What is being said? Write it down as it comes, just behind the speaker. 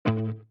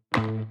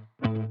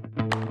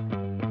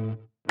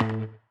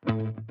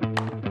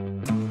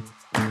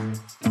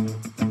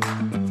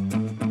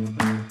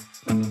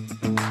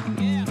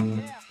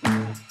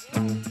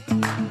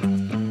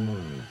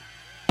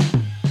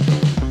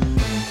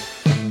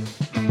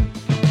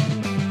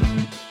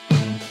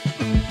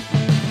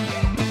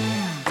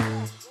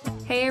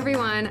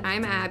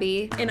I'm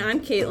Abby. And I'm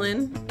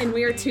Caitlin. And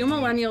we are two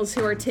millennials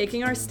who are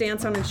taking our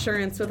stance on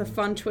insurance with a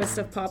fun twist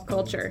of pop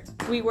culture.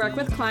 We work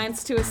with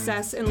clients to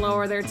assess and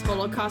lower their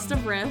total cost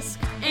of risk.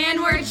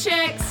 And we're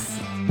chicks!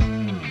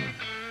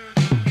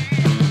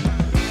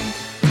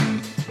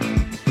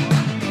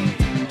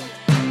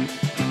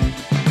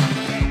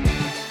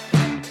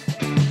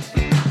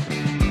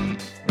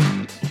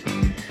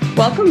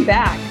 Welcome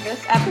back.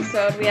 This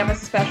episode, we have a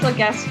special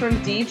guest from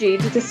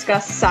DG to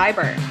discuss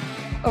cyber.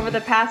 Over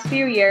the past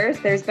few years,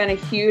 there's been a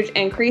huge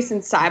increase in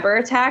cyber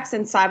attacks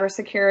and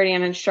cybersecurity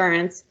and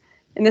insurance.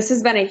 And this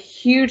has been a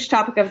huge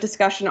topic of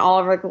discussion all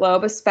over the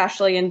globe,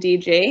 especially in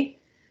DG.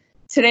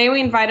 Today, we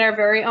invite our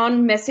very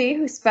own Missy,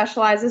 who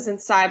specializes in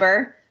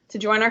cyber, to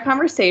join our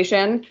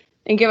conversation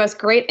and give us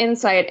great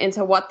insight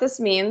into what this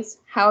means,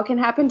 how it can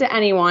happen to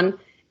anyone,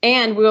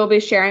 and we will be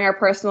sharing our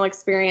personal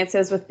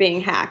experiences with being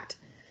hacked.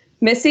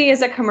 Missy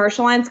is a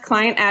commercial lines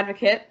client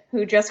advocate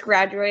who just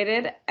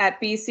graduated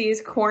at BC's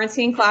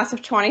quarantine class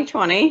of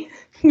 2020.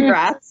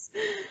 Congrats.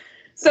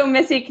 So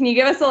Missy, can you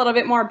give us a little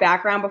bit more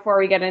background before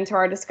we get into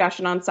our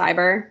discussion on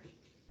cyber?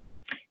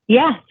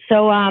 Yeah,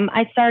 so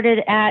I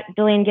started at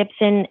Dillian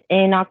Gibson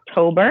in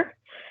October,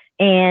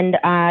 and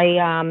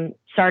I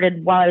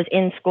started while I was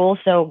in school,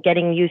 so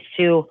getting used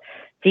to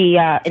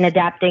and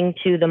adapting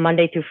to the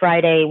Monday through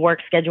Friday work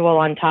schedule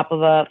on top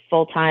of a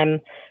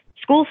full-time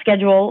school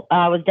schedule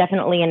was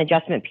definitely an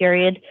adjustment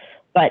period,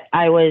 but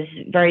I was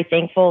very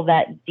thankful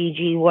that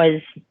DG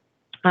was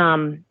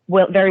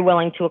very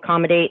willing to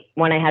accommodate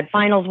when I had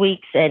finals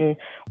weeks and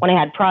when I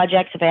had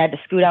projects. If I had to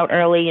scoot out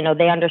early, you know,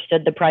 they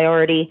understood the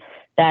priority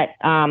that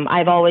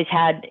I've always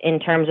had in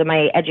terms of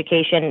my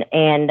education,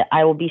 and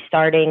I will be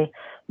starting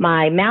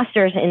my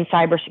master's in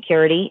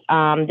cybersecurity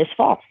this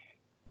fall.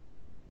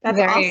 That's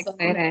very awesome.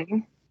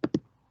 exciting.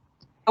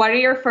 What are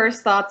your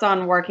first thoughts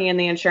on working in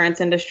the insurance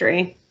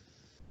industry?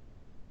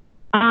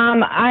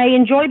 I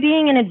enjoy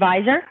being an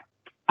advisor.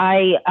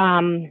 I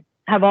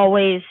have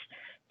always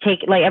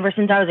ever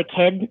since I was a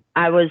kid,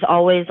 I was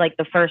always like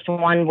the first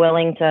one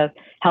willing to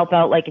help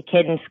out like a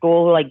kid in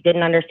school who like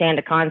didn't understand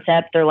a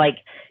concept, or like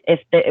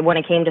when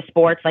it came to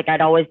sports, like I'd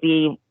always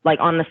be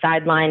like on the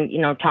sideline, you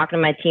know, talking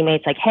to my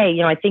teammates like, hey,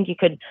 you know, I think you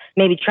could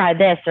maybe try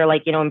this, or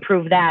like, you know,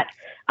 improve that,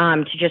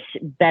 to just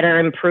better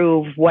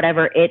improve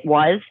whatever it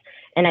was.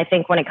 And I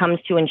think when it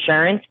comes to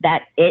insurance,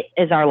 that it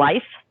is our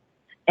life.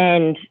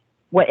 And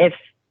what if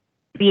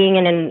being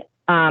in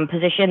a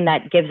position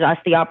that gives us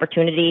the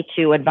opportunity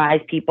to advise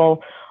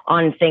people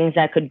on things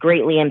that could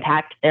greatly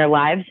impact their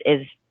lives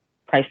is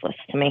priceless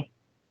to me.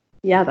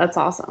 Yeah, that's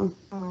awesome.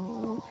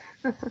 Oh.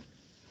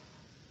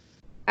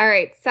 All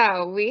right,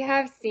 so we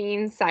have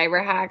seen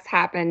cyber hacks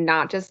happen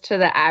not just to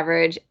the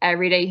average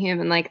everyday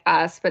human like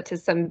us, but to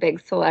some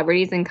big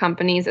celebrities and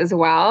companies as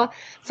well.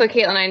 So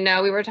Caitlin, I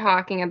know we were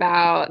talking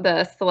about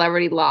the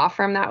celebrity law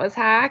firm that was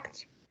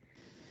hacked.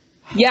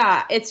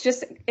 Yeah, it's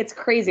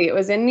crazy. It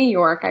was in New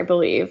York, I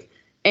believe.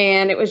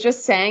 And it was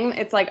just saying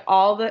it's like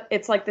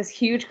this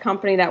huge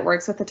company that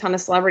works with a ton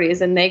of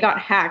celebrities, and they got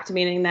hacked,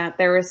 meaning that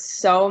there was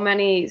so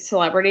many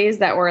celebrities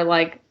that were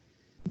like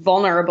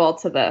vulnerable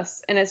to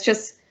this. And it's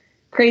just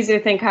crazy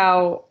to think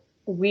how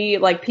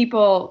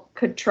people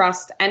could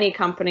trust any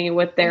company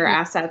with their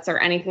assets or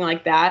anything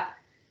like that.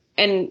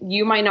 And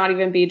you might not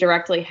even be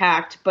directly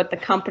hacked, but the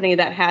company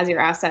that has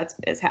your assets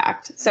is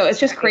hacked. So it's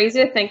just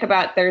crazy to think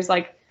about. There's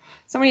like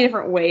so many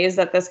different ways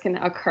that this can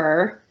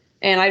occur.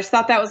 And I just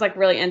thought that was like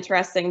really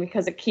interesting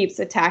because it keeps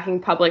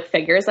attacking public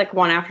figures like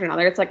one after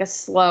another. It's like a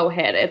slow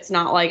hit. It's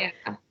not like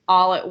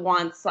all at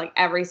once, like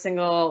every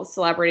single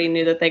celebrity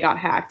knew that they got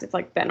hacked. It's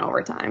like been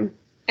over time.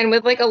 And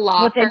with like a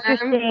law firm,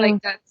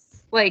 like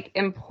that's like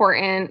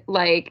important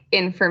like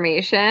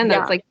information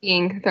that's like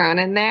being thrown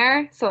in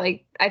there. So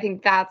like I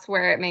think that's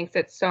where it makes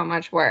it so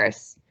much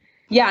worse.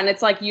 Yeah, and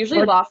it's like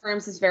usually law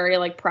firms is very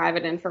like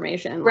private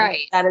information.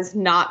 Right. That is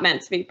not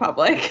meant to be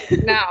public.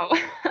 No.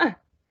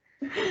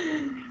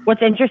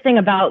 What's interesting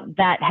about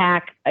that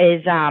hack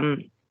is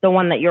the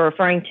one that you're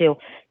referring to.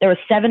 There was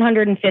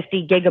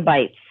 750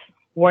 gigabytes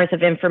worth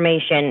of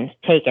information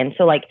taken.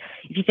 So like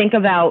if you think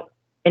about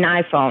an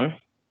iPhone,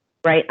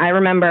 right? I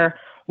remember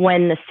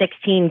when the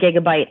 16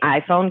 gigabyte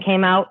iPhone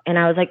came out and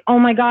I was like, oh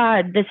my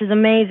God, this is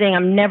amazing.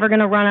 I'm never going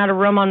to run out of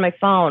room on my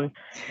phone.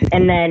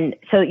 And then,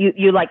 so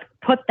you like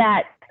put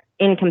that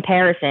in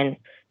comparison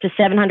to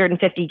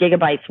 750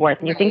 gigabytes worth.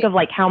 And you think of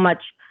like how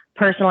much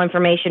personal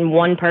information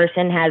one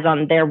person has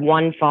on their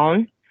one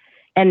phone,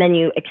 and then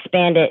you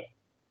expand it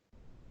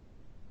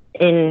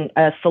in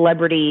a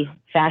celebrity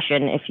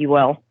fashion, if you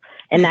will,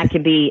 and that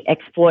could be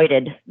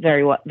exploited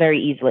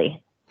very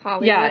easily.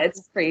 Hollywood. Yeah,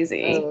 it's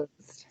crazy.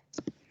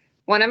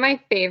 One of my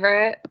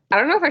favorite, I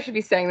don't know if I should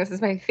be saying this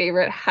is my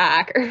favorite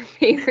hack or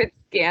favorite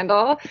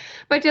scandal,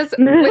 but just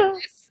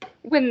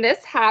when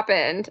this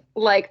happened,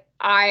 like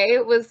I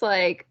was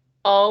like,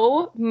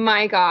 oh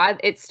my God,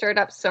 it stirred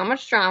up so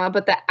much drama,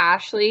 but the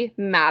Ashley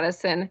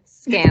Madison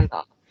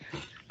scandal. Oh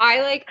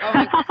my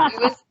God,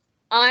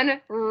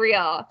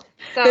 unreal.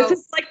 So this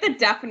is like the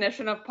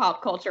definition of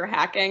pop culture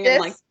hacking and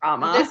like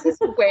drama. This is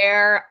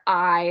where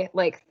I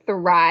like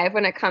thrive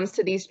when it comes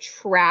to these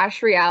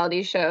trash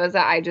reality shows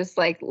that I just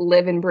like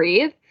live and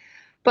breathe.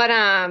 But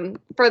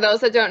for those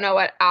that don't know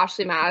what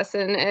Ashley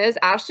Madison is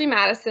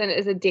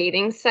a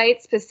dating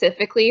site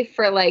specifically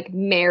for like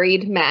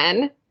married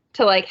men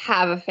to like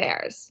have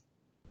affairs.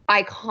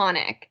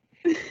 Iconic.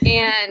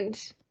 And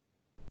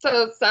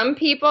so some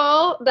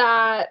people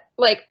that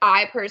like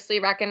I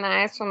personally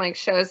recognize from like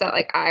shows that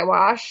like I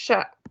watch.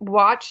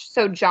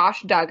 So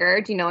Josh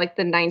Duggar, do you know like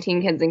the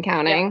 19 Kids and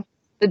Counting? Yeah.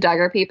 The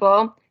Duggar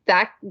people?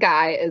 That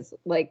guy is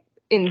like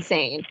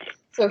insane.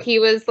 So he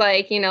was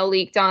like,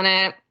 leaked on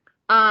it.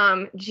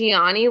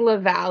 Gianni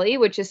LaValle,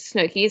 which is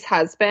Snooki's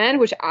husband,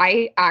 which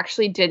I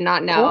actually did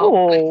not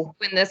know.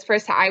 When this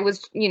first, I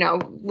was,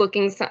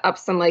 looking up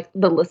some like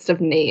the list of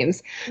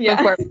names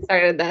before we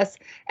started this.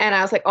 And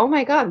I was like, oh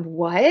my God,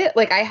 what?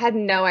 Like I had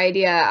no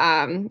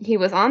idea he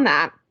was on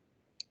that.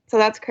 So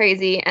that's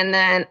crazy. And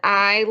then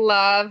I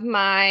love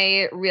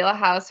my Real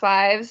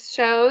Housewives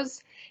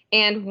shows.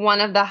 And one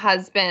of the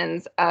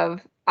husbands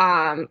of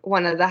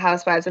one of the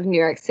housewives of New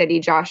York City,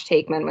 Josh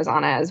Takeman, was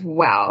on it as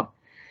well.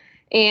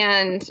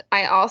 And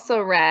I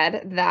also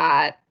read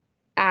that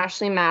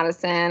Ashley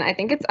Madison, I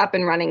think it's up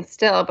and running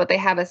still, but they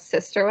have a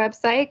sister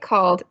website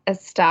called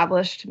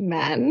Established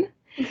Men.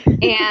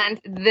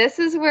 And this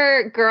is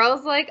where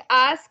girls like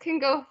us can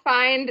go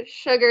find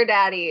sugar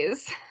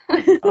daddies.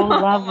 Oh,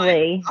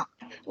 lovely.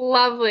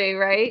 Lovely,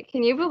 right?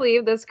 Can you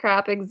believe this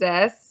crap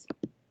exists?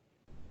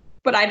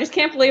 But I just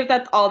can't believe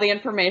that all the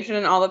information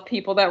and all the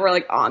people that were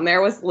like on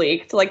there was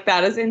leaked. Like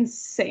that is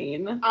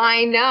insane.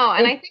 I know.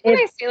 And I think when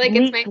I say like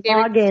it's my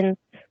favorite logins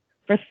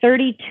for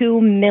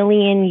 32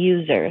 million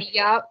users.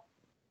 Yep.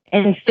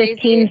 And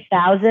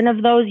 15,000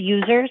 of those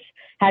users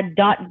had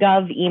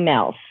 .gov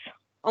emails.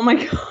 Oh my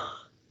God.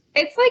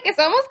 It's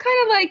almost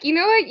kind of like, you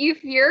know what,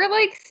 if you're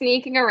like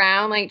sneaking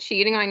around, like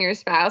cheating on your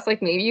spouse,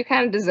 like maybe you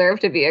kind of deserve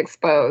to be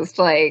exposed.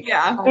 Like,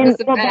 yeah. And,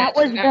 well, that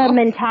was the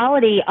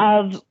mentality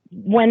of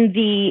when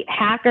the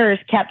hackers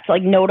kept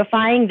like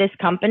notifying this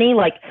company,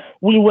 like,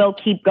 we will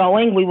keep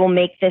going, we will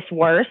make this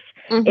worse.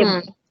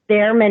 Mm-hmm.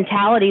 Their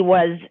mentality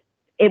was,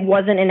 it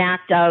wasn't an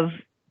act of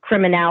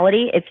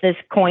criminality. It's this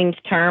coined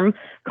term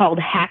called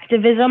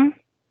hacktivism.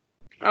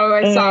 Oh,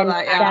 I saw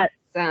that, yeah.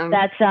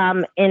 That's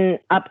an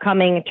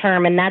upcoming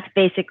term, and that's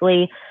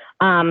basically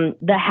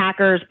the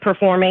hackers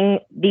performing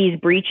these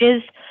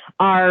breaches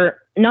are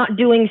not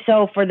doing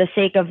so for the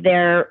sake of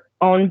their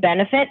own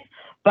benefit,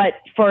 but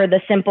for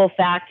the simple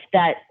fact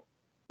that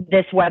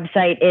this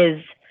website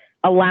is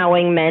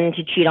allowing men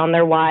to cheat on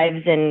their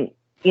wives and,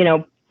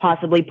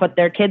 possibly put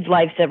their kids'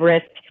 lives at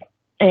risk.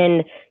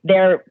 And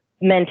their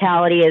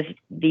mentality is,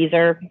 these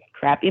are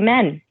crappy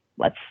men.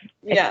 Let's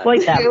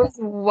exploit them. It was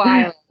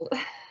wild.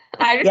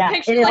 I just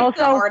picture like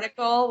the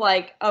article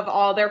like of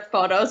all their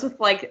photos with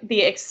like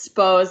the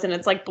exposed, and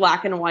it's like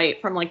black and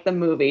white from like the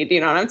movie. Do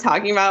you know what I'm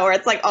talking about? Where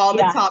it's like all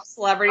the top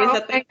celebrities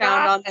that they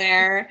found on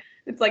there.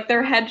 It's like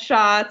their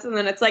headshots, and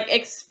then it's like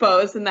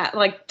exposed in that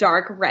like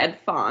dark red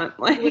font.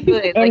 Like,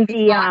 and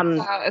the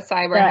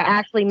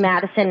Ashley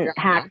Madison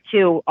hack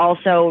too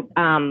also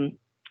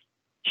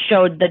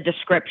showed the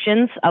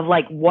descriptions of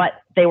like what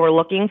they were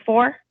looking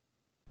for.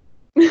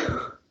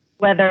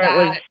 Whether it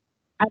was,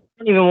 I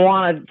don't even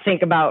want to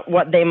think about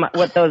what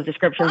those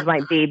descriptions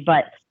might be,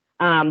 but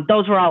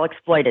those were all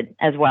exploited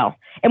as well.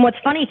 And what's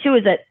funny too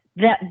is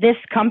that this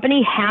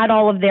company had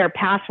all of their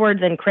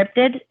passwords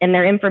encrypted and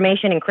their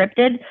information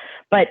encrypted,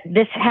 but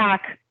this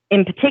hack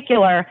in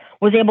particular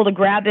was able to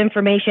grab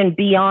information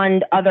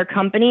beyond other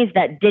companies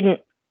that didn't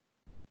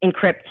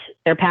encrypt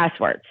their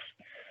passwords.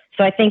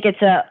 So I think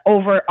it's a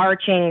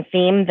overarching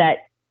theme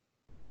that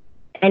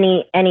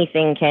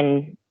anything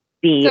can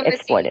be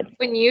exploited.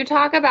 When you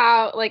talk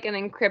about like an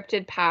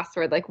encrypted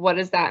password, like what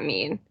does that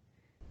mean?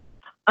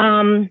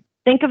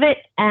 Think of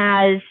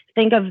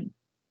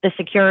the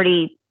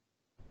security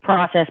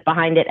process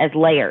behind it as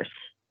layers.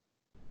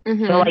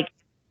 Mm-hmm. So like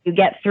you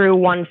get through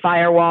one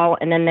firewall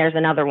and then there's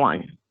another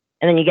one.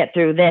 And then you get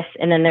through this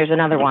and then there's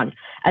another one.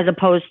 As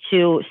opposed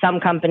to some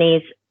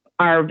companies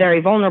are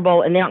very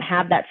vulnerable and they don't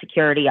have that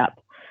security up.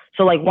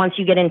 So like once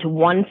you get into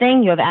one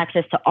thing, you have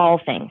access to all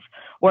things.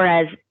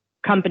 Whereas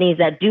companies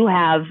that do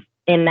have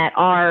and that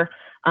are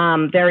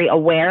very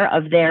aware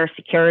of their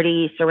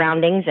security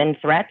surroundings and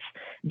threats,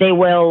 they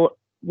will,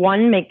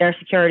 one, make their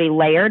security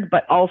layered,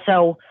 but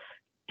also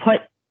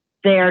put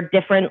their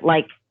different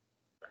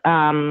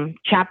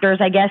chapters,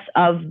 I guess,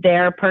 of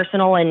their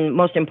personal and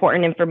most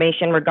important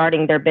information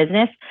regarding their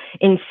business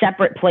in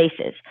separate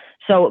places.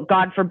 So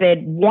God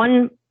forbid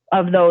one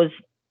of those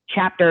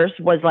chapters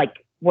was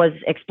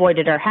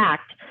exploited or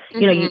hacked,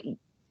 mm-hmm.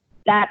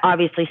 That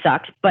obviously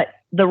sucks, but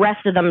the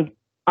rest of them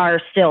are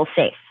still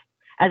safe.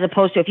 As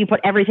opposed to if you put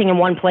everything in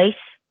one place,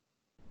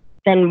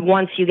 then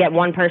once you get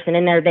one person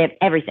in there, they have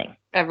everything.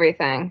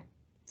 Everything.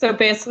 So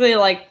basically,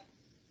 like,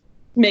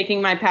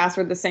 making my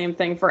password the same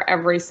thing for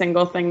every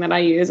single thing that I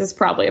use is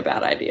probably a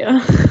bad idea.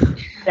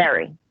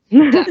 Very.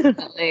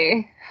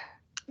 Definitely.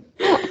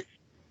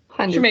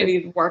 Should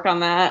maybe work on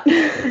that.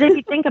 Because if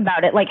you think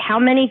about it, like how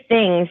many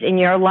things in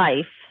your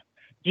life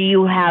do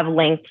you have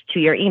linked to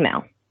your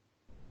email?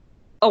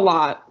 A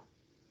lot.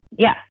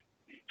 Yeah.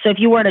 So if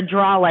you were to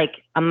draw like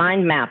a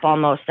mind map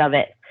almost of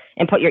it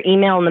and put your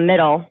email in the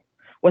middle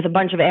with a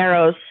bunch of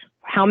arrows,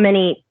 how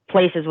many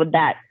places would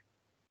that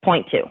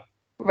point to?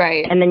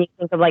 Right. And then you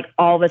think of like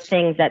all the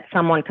things that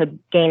someone could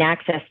gain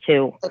access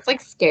to. It's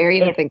like scary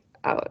to think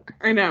about.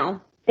 I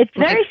know. It's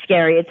very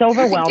scary. It's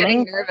overwhelming. I'm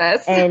getting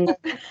nervous. And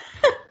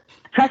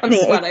trust I'm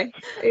me, sweating.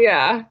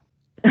 Yeah.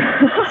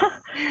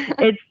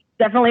 It's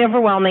definitely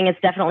overwhelming.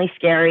 It's definitely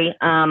scary.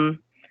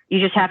 You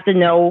just have to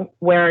know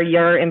where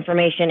your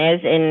information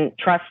is and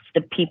trust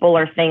the people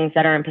or things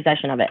that are in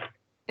possession of it.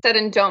 Said,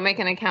 and don't make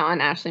an account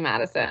on Ashley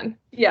Madison.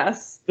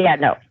 Yes. Yeah,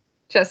 no.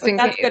 Just in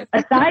case. Good.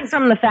 Aside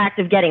from the fact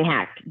of getting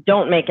hacked,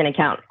 don't make an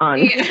account on.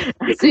 Yeah.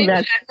 So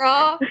in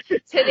general,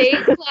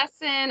 today's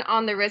lesson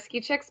on the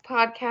Risky Chicks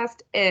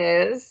podcast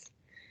is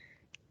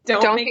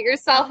don't get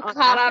yourself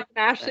caught up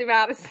in Ashley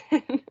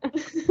Madison.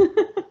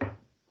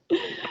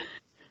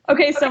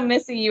 Okay, so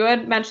Missy, you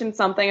had mentioned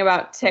something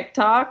about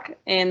TikTok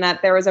and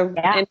that there was a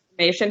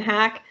information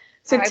hack.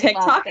 So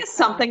TikTok is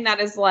something that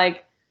is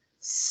like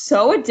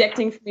so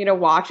addicting for me to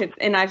watch it.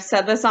 And I've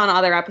said this on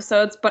other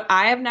episodes, but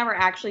I have never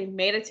actually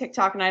made a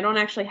TikTok and I don't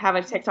actually have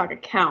a TikTok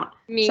account.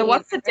 So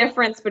what's the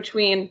difference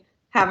between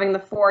having the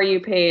For You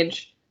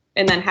page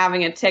and then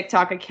having a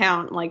TikTok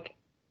account? Like,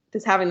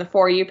 does having the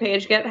For You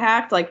page get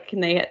hacked? Like, can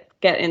they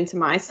get into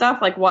my stuff?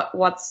 Like,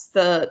 what's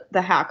the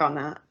hack on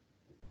that?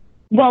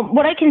 Well,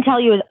 what I can tell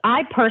you is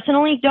I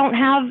personally don't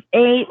have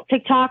a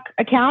TikTok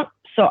account,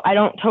 so I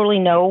don't totally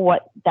know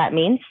what that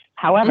means.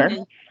 However,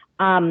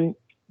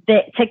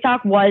 the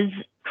TikTok was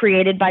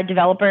created by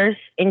developers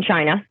in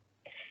China,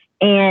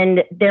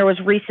 and there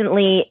was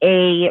recently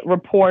a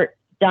report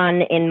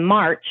done in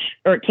March,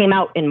 or it came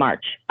out in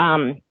March,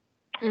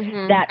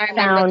 that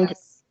found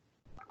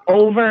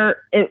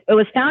it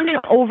was found in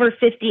over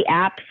 50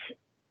 apps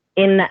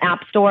in the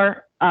App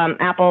Store,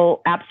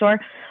 Apple App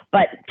Store.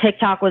 But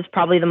TikTok was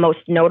probably the most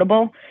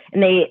notable.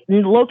 And they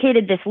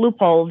located this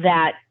loophole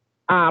that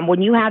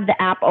when you have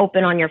the app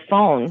open on your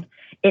phone,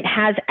 it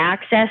has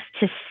access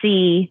to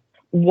see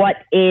what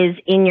is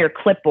in your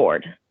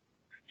clipboard.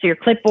 So your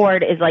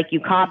clipboard is like you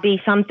copy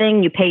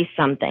something, you paste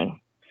something.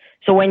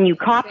 So when you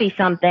copy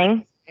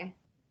something,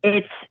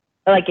 it's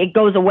like it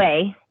goes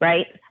away,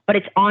 right? But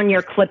it's on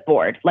your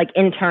clipboard, like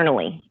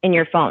internally in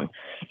your phone.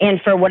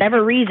 And for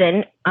whatever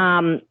reason,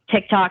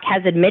 TikTok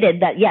has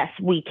admitted that, yes,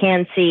 we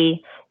can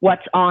see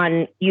what's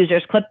on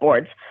users'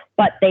 clipboards,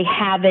 but they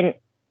haven't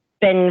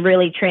been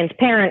really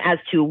transparent as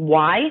to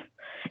why.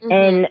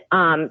 And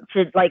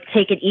to like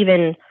take it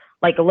even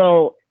like a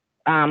little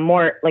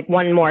more, like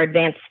one more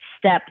advanced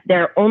step,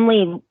 they're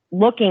only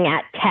looking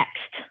at text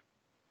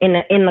in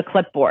the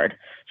clipboard.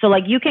 So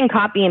like you can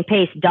copy and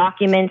paste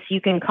documents,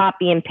 you can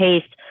copy and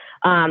paste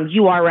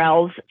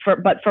URLs,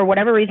 but for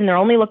whatever reason, they're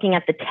only looking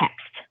at the text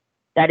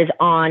that is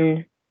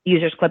on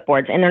users'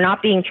 clipboards, and they're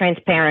not being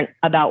transparent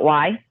about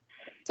why.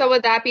 So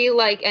would that be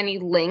like any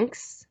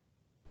links?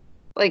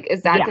 Like,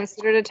 is that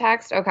considered a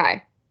text?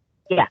 Okay.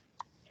 Yeah.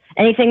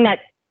 Anything that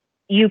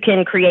you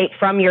can create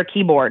from your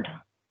keyboard.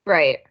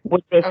 Right.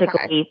 Would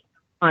basically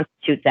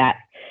constitute that.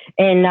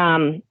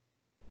 And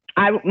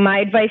my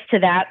advice to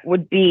that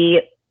would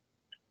be,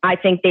 I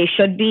think they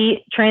should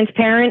be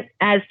transparent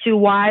as to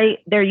why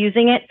they're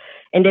using it.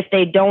 And if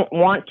they don't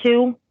want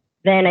to,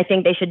 then I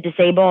think they should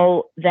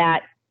disable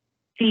that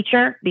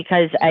feature,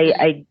 because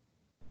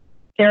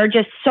there are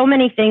just so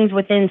many things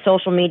within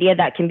social media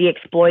that can be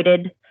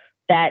exploited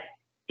that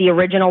the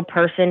original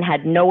person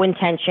had no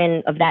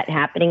intention of that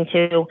happening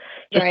to.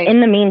 Just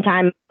in the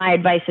meantime, my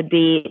advice would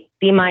be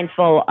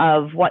mindful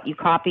of what you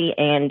copy.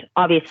 And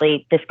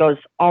obviously this goes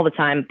all the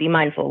time. Be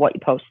mindful of what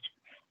you post.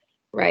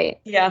 Right.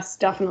 Yes,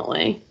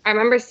 definitely. I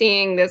remember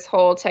seeing this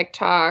whole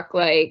TikTok,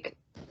 like,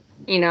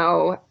 you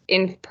know,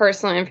 in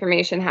personal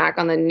information hack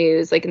on the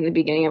news, like in the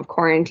beginning of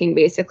quarantine,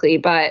 basically.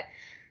 But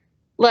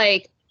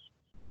like,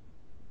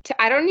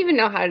 I don't even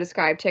know how to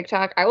describe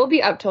TikTok. I will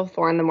be up till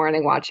 4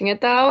 a.m. watching it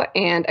though,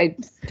 and I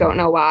don't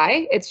know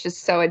why. It's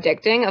just so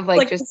addicting. Of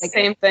like just the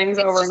same things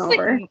over and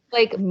over,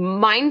 like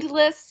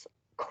mindless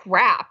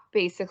crap,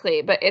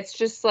 basically. But it's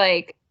just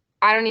like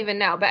I don't even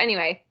know. But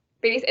anyway,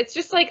 it's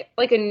just like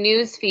a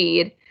news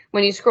feed.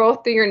 When you scroll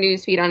through your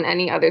news feed on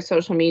any other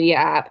social media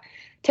app,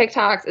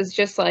 TikToks is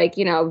just like,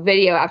 you know,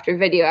 video after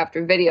video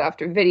after video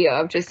after video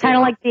of just kind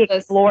of like the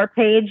explore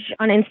page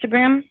on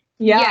Instagram.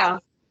 Yeah.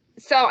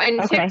 So in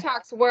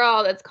TikTok's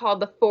world, it's called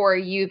the For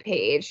You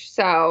page.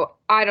 So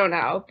I don't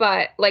know,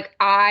 but like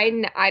I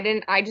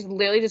just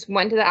literally just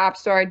went to the app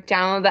store,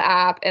 downloaded the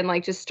app, and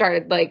like just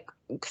started like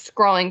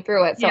scrolling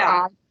through it. So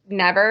I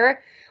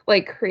never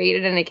like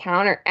created an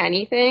account or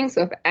anything.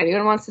 So if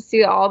anyone wants to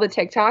see all the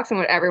TikToks and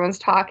what everyone's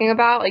talking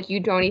about, like you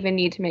don't even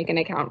need to make an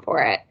account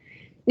for it.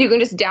 You can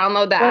just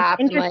download the app.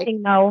 What's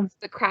interesting though,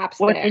 the crap's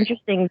what's there.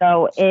 interesting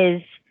though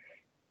is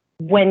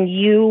when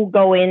you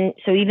go in,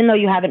 so even though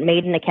you haven't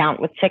made an account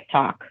with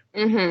TikTok,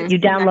 you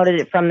downloaded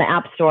it from the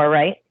App Store,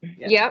 right?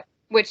 Yep.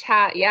 which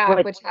has like you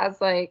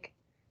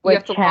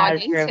have which to log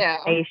has your into.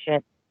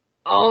 information.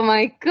 Oh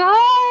my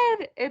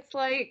God. It's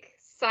like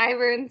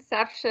cyber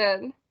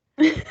inception.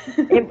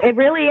 It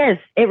really is.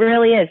 It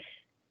really is.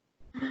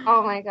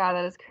 Oh my God,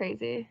 that is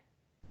crazy.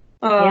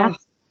 Yeah.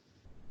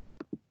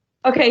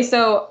 Okay,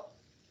 so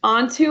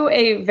on to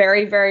a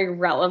very, very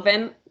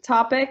relevant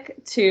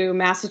topic to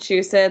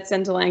Massachusetts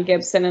and DeLanne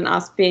Gibson and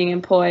us being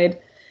employed.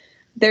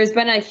 There's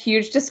been a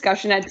huge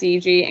discussion at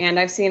DG, and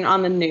I've seen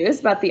on the news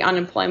about the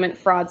unemployment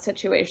fraud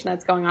situation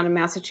that's going on in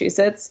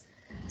Massachusetts.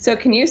 So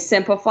can you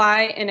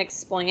simplify and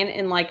explain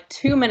in like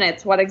 2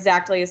 minutes what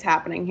exactly is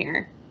happening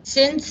here?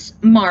 Since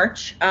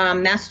March,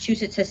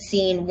 Massachusetts has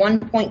seen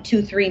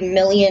 1.23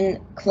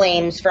 million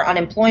claims for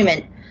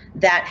unemployment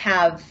that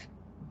have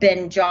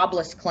been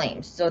jobless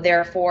claims. So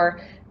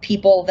therefore,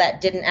 people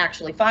that didn't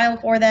actually file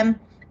for them,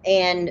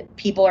 and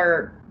people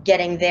are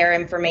getting their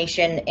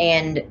information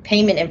and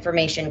payment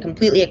information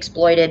completely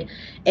exploited.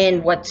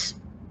 And what's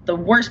the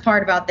worst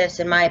part about this,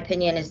 in my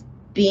opinion, is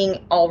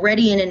being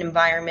already in an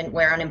environment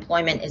where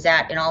unemployment is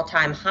at an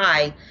all-time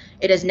high,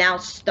 it is now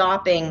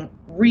stopping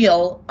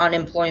real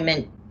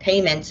unemployment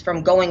payments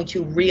from going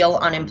to real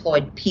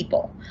unemployed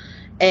people.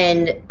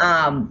 And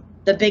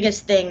the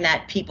biggest thing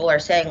that people are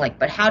saying, like,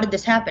 but how did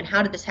this happen?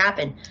 How did this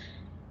happen?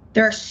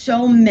 There are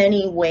so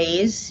many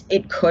ways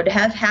it could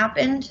have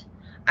happened.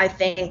 I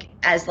think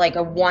as like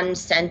a one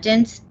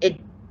sentence, it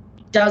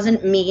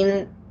doesn't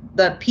mean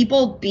the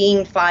people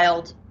being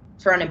filed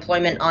for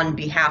unemployment on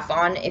behalf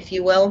on, if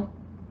you will,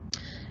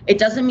 it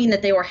doesn't mean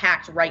that they were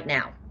hacked right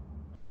now.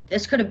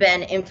 This could have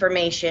been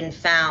information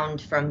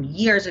found from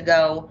years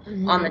ago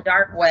on the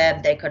dark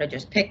web. They could have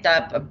just picked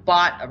up,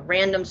 bought a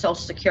random social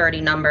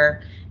security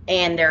number.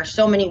 And there are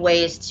so many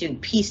ways to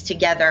piece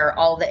together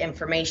all the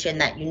information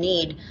that you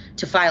need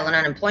to file an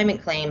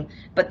unemployment claim.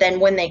 But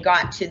then when they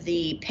got to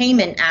the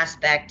payment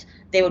aspect,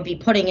 they would be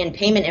putting in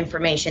payment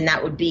information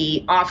that would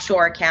be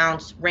offshore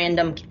accounts,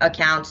 random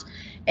accounts.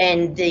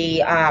 And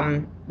the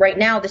right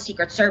now, the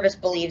Secret Service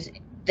believes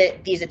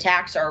that these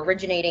attacks are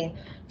originating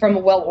from a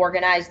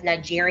well-organized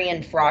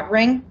Nigerian fraud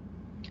ring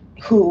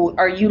who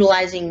are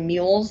utilizing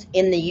mules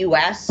in the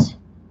U.S.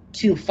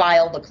 to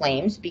file the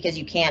claims, because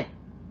you can't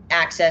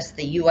access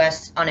the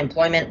U.S.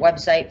 unemployment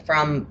website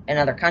from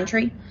another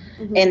country.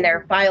 And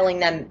they're filing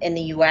them in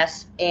the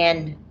U.S.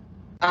 and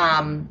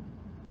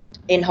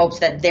in hopes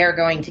that they're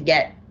going to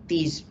get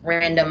these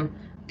random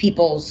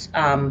people's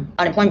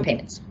unemployment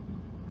payments.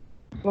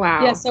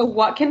 Wow. Yeah, so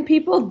what can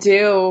people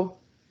do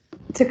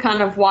to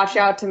kind of watch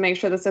out to make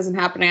sure this isn't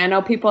happening? I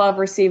know people have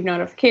received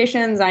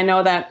notifications. I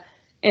know that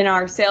in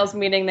our sales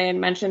meeting, they had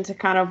mentioned to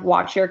kind of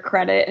watch your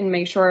credit and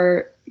make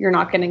sure you're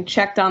not getting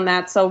checked on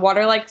that. So what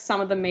are like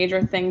some of the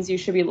major things you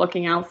should be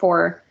looking out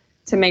for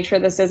to make sure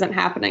this isn't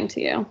happening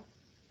to you?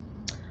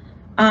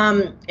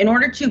 In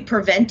order to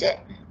prevent it,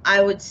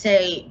 I would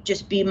say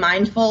just be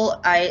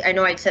mindful. I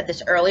know I said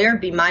this earlier,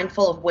 be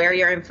mindful of where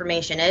your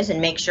information is and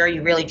make sure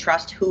you really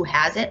trust who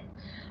has it.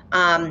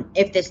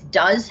 If this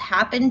does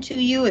happen to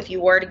you, if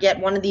you were to get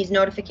one of these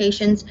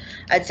notifications,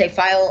 I'd say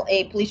file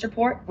a police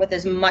report with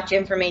as much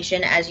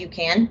information as you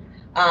can.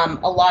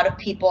 A lot of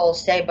people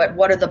say, but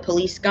what are the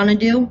police gonna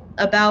do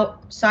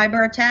about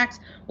cyber attacks?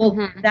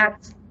 Well,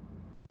 that's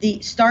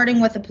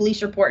starting with a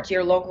police report to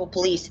your local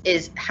police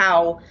is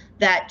how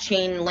that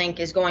chain link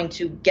is going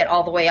to get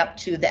all the way up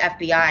to the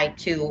FBI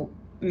to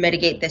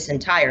mitigate this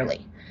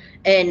entirely.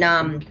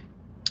 And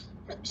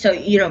so,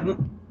 you know,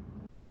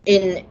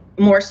 in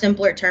more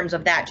simpler terms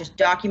of that, just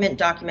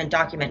document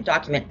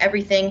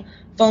everything,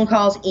 phone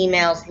calls,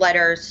 emails,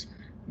 letters,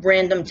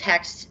 random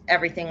texts,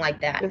 everything like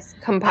that. Just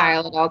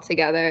compile it all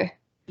together.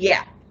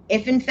 Yeah.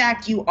 If in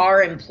fact you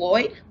are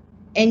employed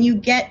and you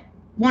get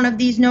one of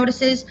these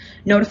notices,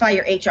 notify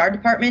your HR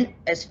department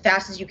as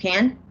fast as you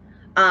can,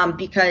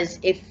 because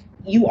if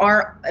you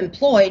are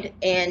employed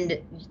and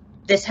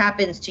this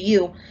happens to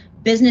you,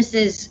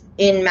 businesses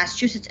in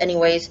Massachusetts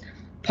anyways,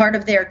 part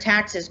of their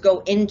taxes go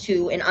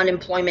into an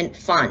unemployment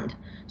fund.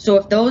 So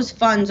if those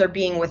funds are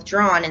being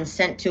withdrawn and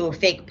sent to a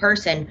fake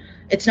person,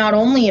 it's not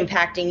only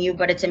impacting you,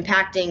 but it's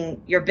impacting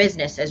your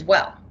business as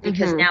well,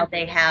 because now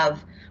they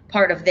have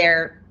part of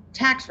their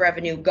tax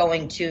revenue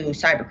going to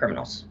cyber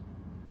criminals.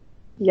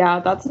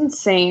 Yeah, that's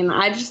insane.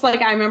 I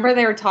remember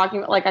they were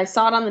talking, like I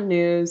saw it on the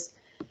news.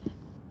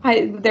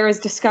 There was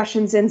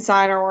discussions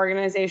inside our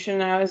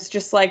organization, and I was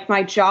just like,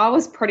 my jaw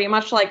was pretty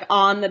much like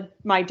on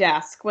my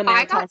desk when they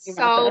were talking about this.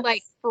 I got so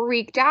like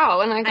freaked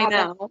out, and I got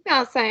that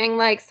email saying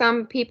like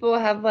some people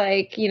have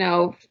like, you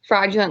know,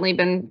 fraudulently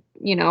been,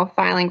 you know,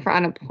 filing for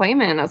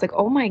unemployment. I was like,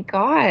 oh my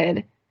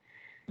God.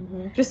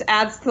 Just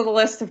adds to the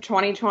list of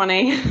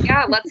 2020.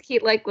 Yeah, let's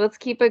keep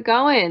it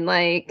going.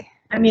 Like,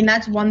 I mean,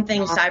 that's one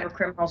thing cyber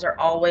criminals are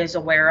always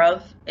aware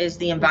of is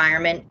the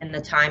environment and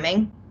the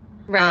timing.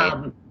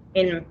 Right.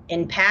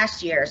 In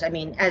past years, I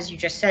mean, as you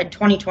just said,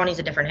 2020 is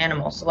a different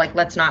animal. So like,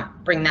 let's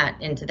not bring that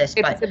into this.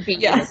 It's a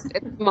beast.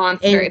 It's a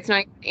monster. It's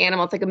not an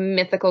animal. It's like a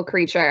mythical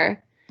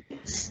creature.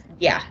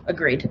 Yeah,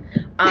 agreed.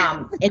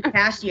 In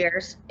past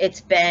years,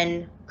 it's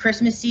been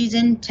Christmas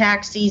season,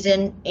 tax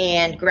season,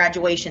 and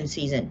graduation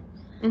season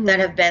that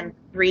have been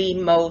three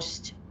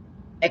most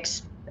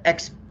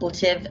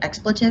expletive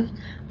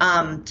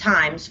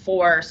times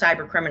for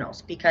cyber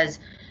criminals, because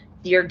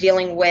you're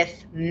dealing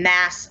with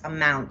mass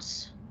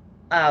amounts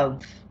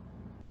of,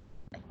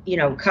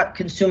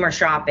 consumer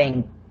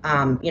shopping,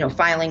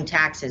 filing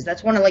taxes.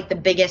 That's one of like the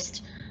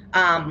biggest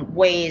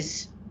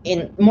ways.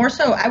 In more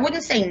so, I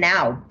wouldn't say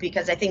now,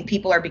 because I think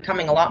people are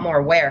becoming a lot more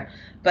aware,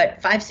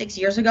 but 5-6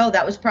 years ago,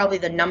 that was probably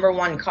the number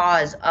one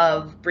cause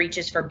of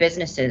breaches for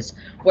businesses,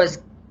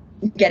 was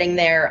getting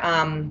their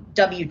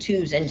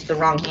W-2s into the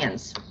wrong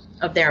hands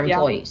of their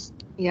employees.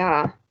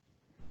 Yeah.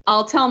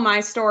 I'll tell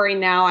my story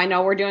now. I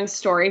know we're doing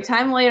story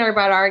time later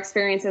about our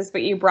experiences,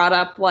 but you brought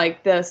up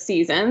like the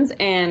seasons,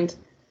 and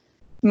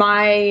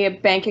my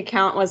bank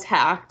account was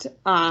hacked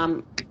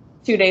 2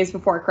 days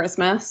before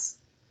Christmas,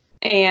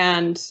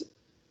 and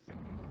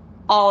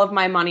all of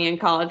my money in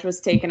college was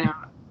taken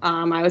out.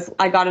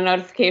 I got a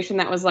notification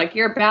that was like,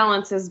 your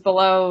balance is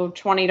below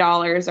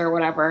 $20 or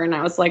whatever. And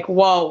I was like,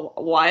 whoa,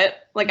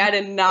 what? Like, I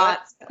did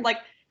not, like,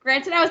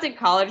 granted I was in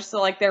college,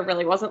 so like there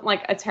really wasn't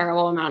like a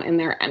terrible amount in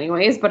there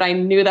anyways, but I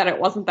knew that it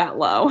wasn't that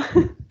low.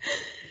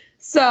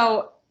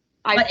 So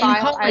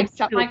I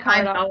shut my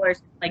card off.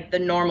 $5 like the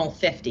normal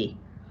 50.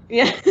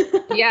 Yeah.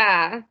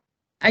 Yeah.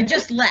 I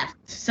just left,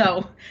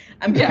 so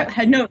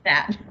I know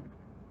that.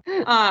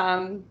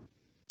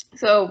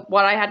 So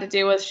what I had to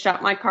do was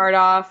shut my card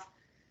off,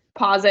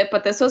 pause it,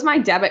 but this was my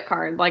debit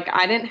card. Like,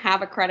 I didn't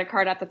have a credit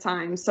card at the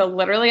time. So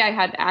literally I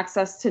had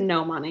access to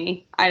no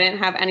money. I didn't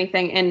have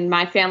anything, and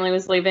my family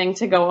was leaving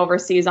to go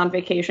overseas on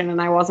vacation,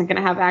 and I wasn't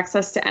going to have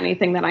access to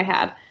anything that I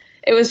had.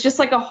 It was just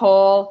like a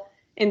whole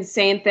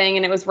insane thing,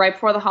 and it was right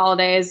before the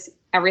holidays.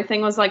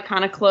 Everything was like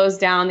kind of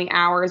closed down. The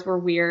hours were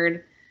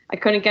weird. I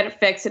couldn't get it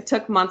fixed. It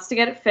took months to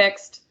get it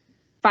fixed.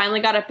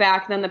 Finally got it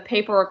back. Then the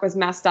paperwork was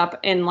messed up,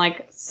 and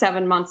like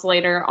 7 months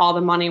later, all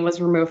the money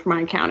was removed from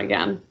my account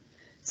again.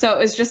 So it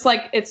was just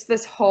like, it's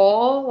this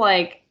whole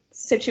like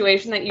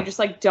situation that you just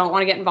like don't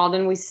want to get involved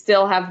in. We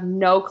still have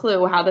no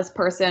clue how this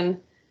person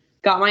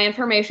got my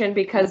information,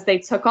 because they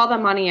took all the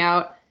money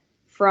out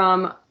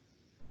from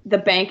a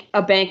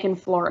bank in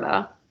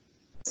Florida.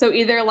 So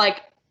either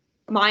like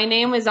my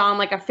name was on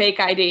like a fake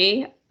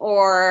ID,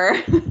 or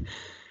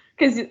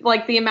because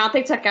like the amount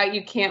they took out,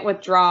 you can't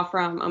withdraw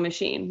from a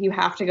machine. You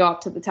have to go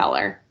up to the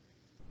teller.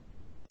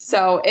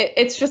 So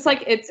it's just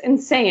like, it's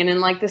insane.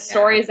 And like the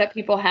stories that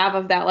people have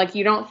of that, like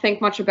you don't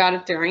think much about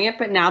it during it,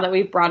 but now that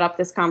we've brought up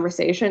this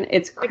conversation,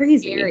 it's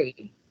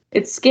crazy.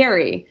 It's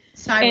scary.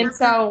 Cyber and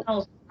so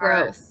criminals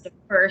are the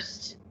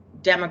first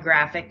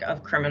demographic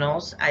of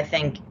criminals, I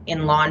think,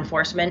 in law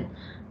enforcement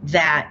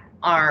that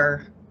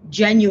are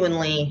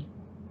genuinely,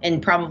 and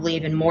probably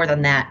even more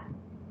than that,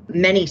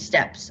 many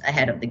steps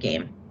ahead of the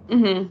game.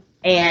 Mm-hmm.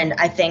 And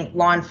I think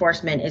law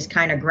enforcement is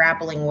kind of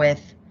grappling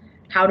with,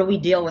 how do we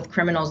deal with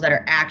criminals that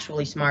are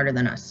actually smarter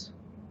than us?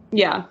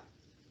 Yeah.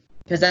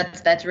 Because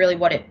that's really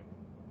what it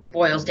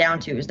boils down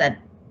to, is that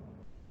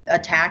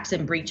attacks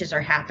and breaches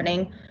are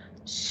happening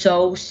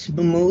so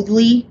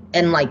smoothly,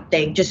 and like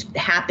they just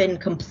happen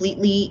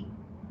completely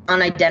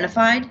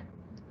unidentified,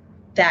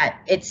 that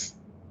it's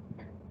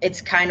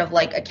kind of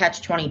like a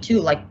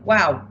catch-22. Like,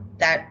 wow,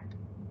 that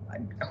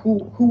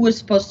who was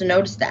supposed to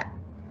notice that?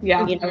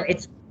 Yeah.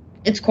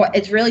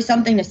 It's really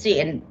something to see,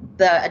 and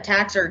the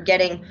attacks are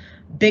getting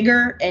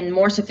bigger and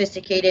more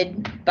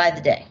sophisticated by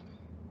the day.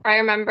 I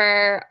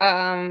remember,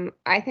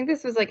 I think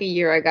this was like a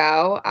year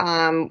ago,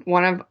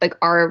 one of like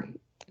our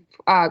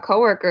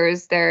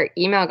coworkers, their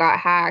email got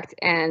hacked,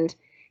 and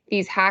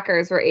these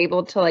hackers were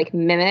able to like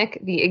mimic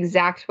the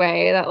exact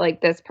way that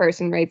like this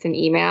person writes an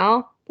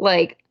email,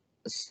 like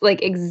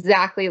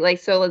exactly like,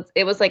 so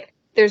it was like,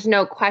 there's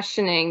no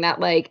questioning that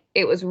like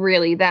it was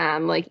really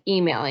them like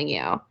emailing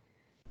you.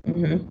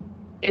 Mm-hmm.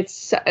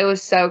 It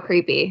was so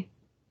creepy.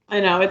 I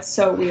know, it's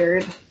so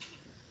weird.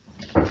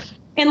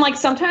 And like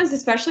sometimes,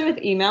 especially with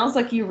emails,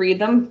 like you read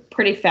them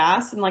pretty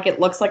fast and like it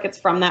looks like it's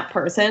from that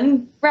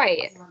person.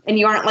 Right. And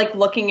you aren't like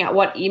looking at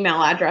what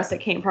email address it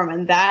came from.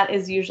 And that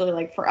is usually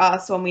like for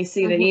us, when we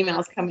see the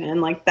emails come in,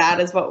 like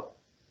that is what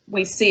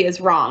we see is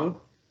wrong.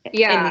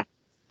 Yeah. And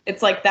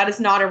it's like, that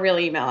is not a real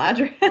email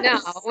address. No,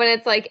 when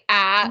it's like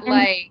at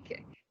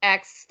like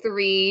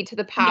x3 to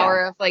the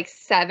power of like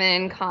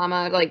 7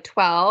 comma like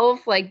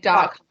 12 like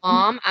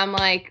 .com, I'm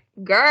like,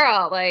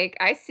 girl, like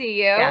I see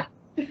you. Yeah.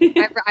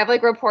 I've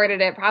like reported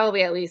it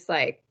probably at least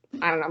like,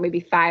 I don't know, maybe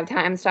 5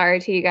 times to our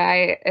IT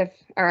guy if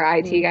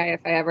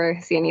I ever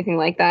see anything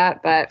like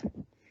that. But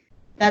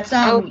that's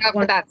look up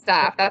for that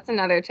stuff. That's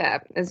another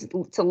tip, is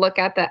to look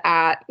at the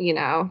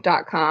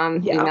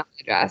 .com email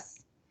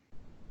address.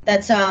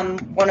 That's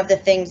one of the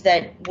things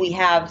that we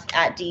have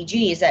at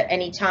DG, is that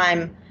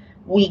anytime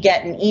we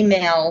get an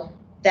email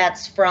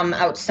that's from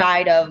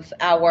outside of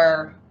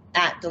our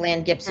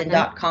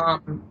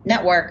 @delandgibson.com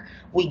network,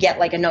 we get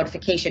like a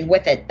notification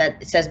with it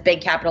that says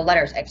big capital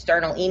letters,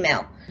 external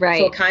email. Right.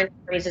 So it kind of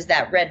raises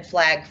that red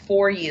flag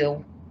for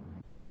you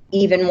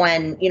even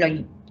when,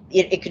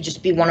 it could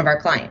just be one of our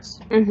clients.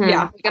 Mm-hmm.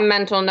 Yeah. Like a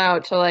mental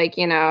note to like,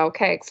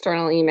 okay,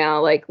 external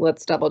email, like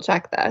let's double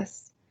check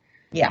this.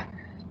 Yeah.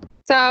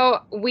 So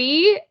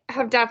we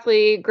have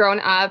definitely grown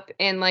up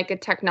in like a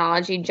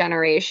technology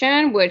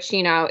generation, which,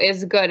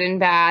 is good and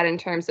bad in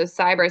terms of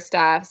cyber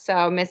stuff.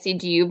 So Missy,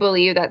 do you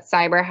believe that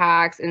cyber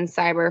hacks and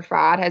cyber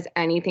fraud has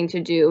anything to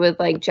do with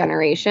like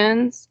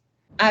generations?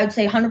 I would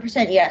say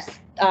 100% yes.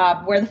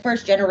 We're the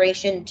first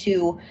generation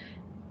to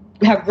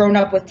have grown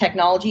up with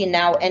technology and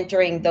now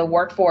entering the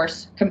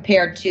workforce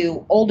compared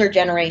to older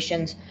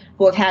generations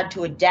who have had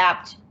to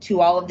adapt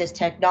to all of this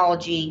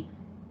technology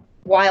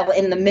while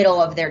in the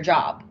middle of their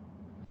job.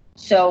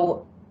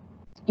 So,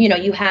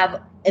 you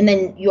have, and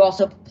then you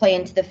also play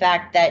into the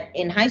fact that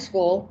in high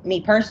school,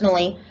 me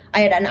personally,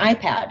 I had an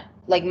iPad.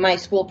 Like my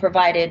school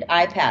provided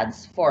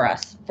iPads for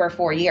us for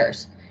 4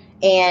 years.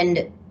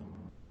 And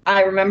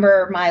I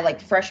remember my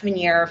like freshman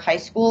year of high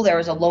school, there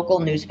was a local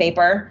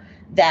newspaper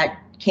that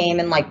came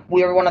and like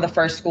we were one of the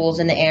first schools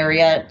in the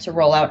area to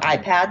roll out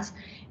iPads.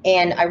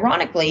 And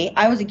ironically,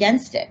 I was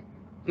against it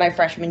my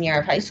freshman year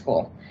of high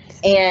school.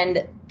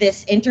 And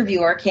this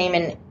interviewer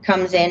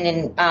comes in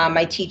and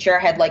my teacher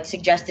had like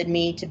suggested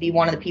me to be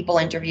one of the people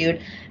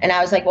interviewed. And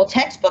I was like, well,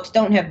 textbooks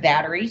don't have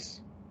batteries.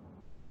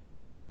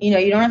 You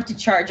don't have to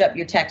charge up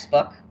your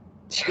textbook.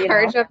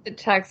 Charge up the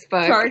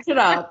textbook. Charge it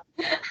up.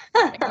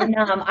 And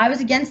I was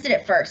against it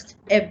at first.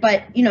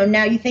 But,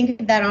 now you think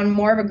of that on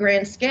more of a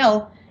grand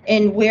scale,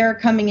 and we're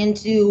coming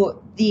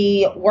into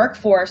the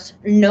workforce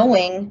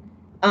knowing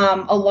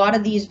a lot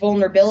of these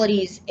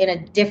vulnerabilities in a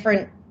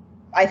different,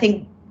 I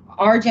think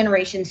our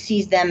generation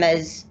sees them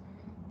as,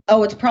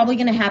 oh, it's probably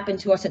going to happen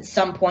to us at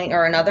some point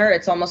or another.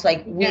 It's almost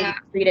like we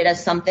treat it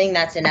as something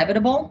that's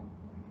inevitable.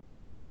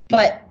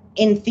 But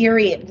in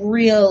theory, it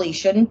really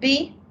shouldn't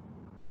be.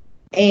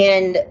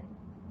 And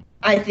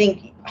I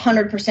think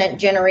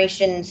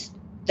 100%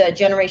 the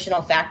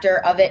generational factor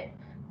of it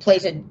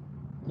plays a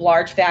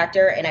large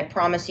factor. And I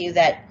promise you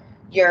that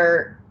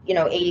your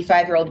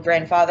 85-year-old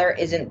grandfather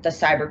isn't the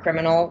cyber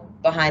criminal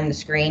behind the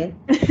screen.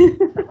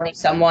 Like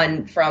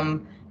someone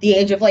from the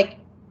age of like,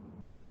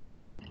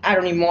 I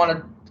don't even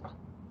want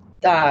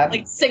to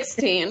like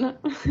 16.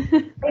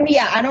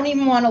 Yeah, I don't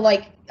even want to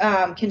like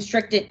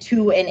constrict it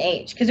to an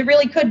age, because it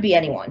really could be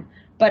anyone.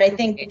 But I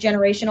think the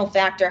generational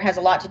factor has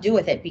a lot to do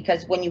with it,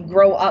 because when you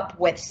grow up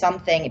with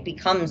something, it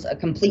becomes a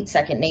complete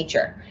second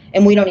nature,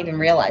 and we don't even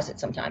realize it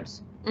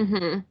sometimes.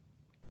 Mm-hmm.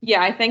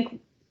 Yeah, I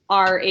think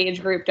our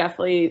age group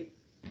definitely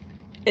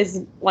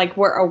is like,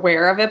 we're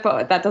aware of it,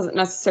 but that doesn't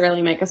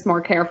necessarily make us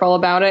more careful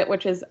about it,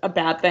 which is a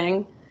bad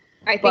thing.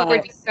 I think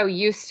we're just so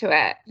used to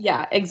it.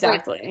 Yeah,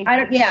 exactly.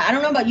 I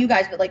don't know about you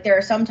guys, but like there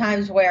are some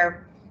times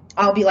where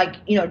I'll be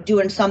like,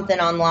 doing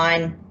something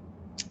online,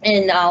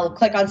 and I'll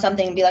click on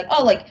something and be like,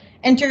 oh, like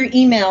enter your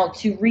email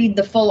to read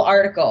the full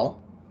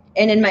article.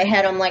 And in my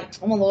head, I'm like,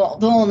 well,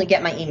 they'll only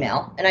get my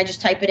email. And I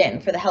just type it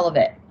in for the hell of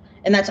it.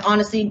 And that's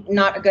honestly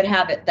not a good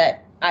habit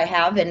that I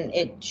have, and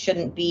it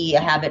shouldn't be a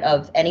habit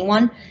of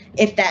anyone.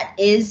 If that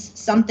is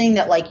something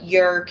that like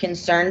you're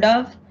concerned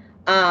of,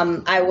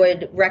 I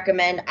would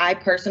recommend, I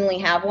personally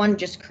have one,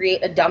 just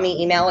create a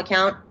dummy email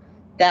account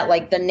that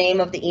like the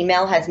name of the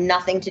email has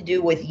nothing to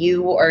do with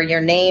you or your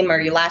name or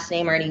your last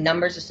name or any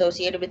numbers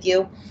associated with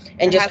you,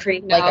 and just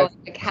create like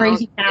a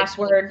crazy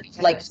password,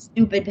 like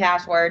stupid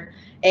password,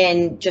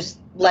 and just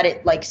let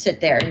it like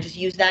sit there, and just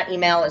use that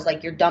email as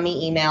like your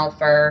dummy email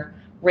for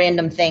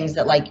random things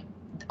that like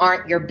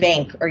aren't your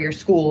bank or your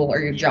school or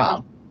your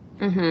job.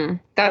 Mm-hmm.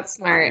 That's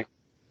smart.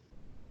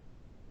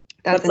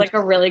 That's like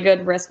a really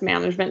good risk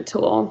management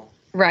tool.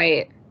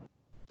 Right.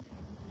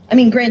 I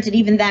mean, granted,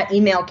 even that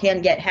email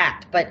can get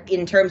hacked, but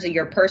in terms of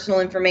your personal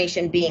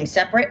information being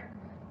separate,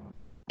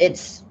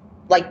 it's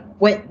like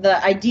what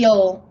the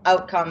ideal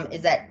outcome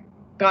is that,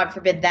 God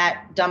forbid,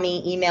 that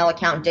dummy email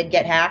account did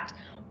get hacked.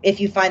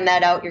 If you find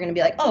that out, you're going to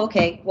be like, oh,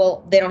 okay,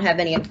 well, they don't have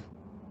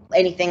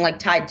anything like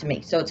tied to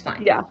me, so it's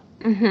fine. Yeah.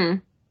 Mm-hmm.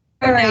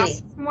 All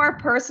right. More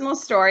personal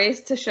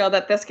stories to show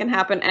that this can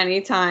happen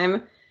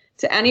anytime,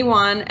 to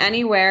anyone,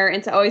 anywhere,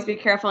 and to always be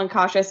careful and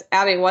cautious.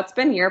 Abby, what's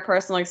been your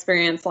personal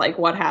experience? Like,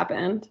 what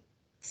happened?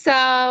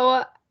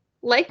 So,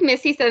 like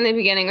Missy said in the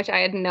beginning, which I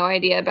had no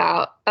idea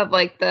about, of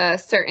like the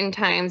certain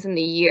times in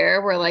the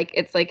year where like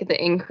it's like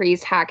the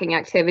increased hacking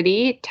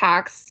activity,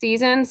 tax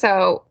season.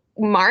 So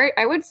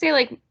I would say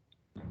like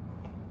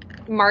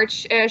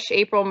March-ish,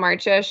 April,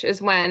 March-ish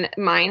is when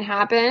mine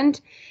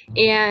happened.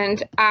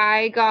 And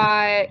I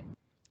got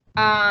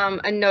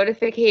a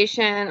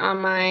notification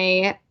on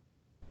my,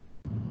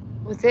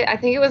 I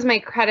think it was my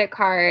credit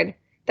card,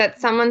 that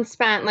someone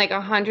spent like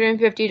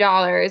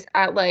 $150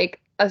 at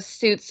like a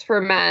Suits for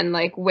Men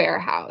like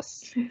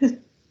warehouse.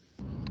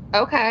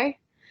 Okay.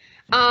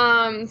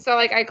 So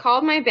like I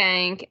called my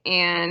bank,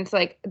 and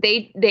like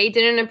they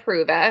didn't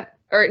approve it.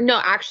 Or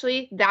no,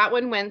 actually that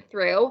one went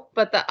through,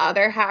 but the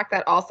other hack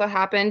that also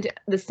happened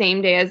the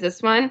same day as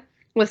this one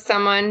was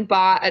someone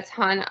bought a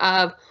ton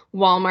of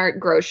Walmart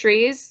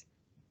groceries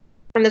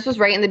And this was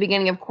right in the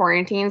beginning of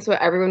quarantine, so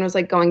everyone was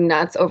like going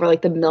nuts over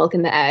like the milk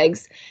and the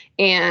eggs.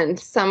 And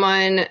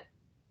someone,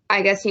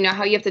 I guess, you know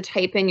how you have to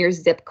type in your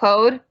zip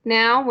code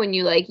now when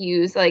you like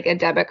use like a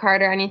debit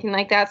card or anything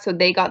like that. So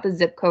they got the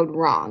zip code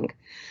wrong.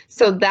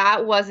 So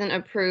that wasn't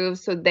approved.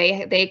 So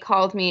they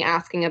called me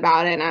asking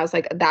about it, and I was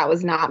like, that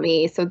was not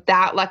me. So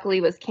that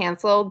luckily was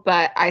canceled,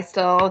 but I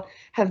still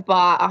have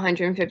bought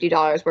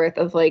 $150 worth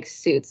of like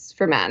suits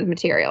for men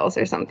materials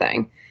or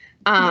something.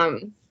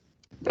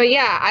 But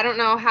yeah, I don't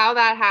know how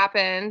that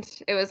happened.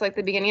 It was like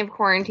the beginning of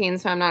quarantine,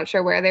 so I'm not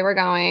sure where they were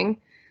going.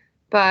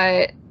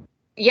 But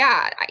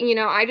yeah, you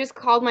know, I just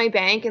called my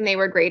bank and they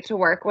were great to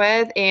work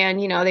with.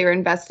 And, you know, they were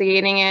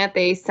investigating it.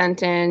 They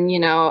sent in, you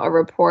know, a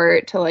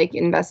report to like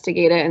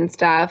investigate it and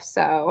stuff.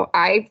 So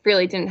I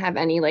really didn't have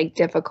any like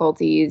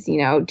difficulties, you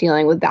know,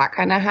 dealing with that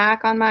kind of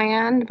hack on my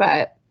end.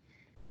 But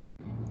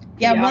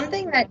yeah, one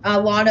thing that a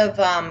lot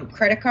of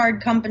credit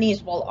card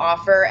companies will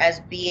offer as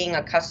being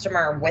a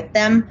customer with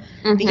them,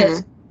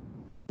 because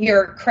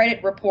your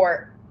credit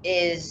report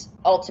is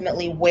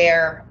ultimately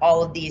where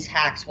all of these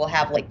hacks will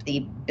have like the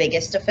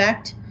biggest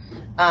effect.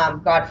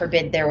 God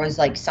forbid there was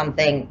like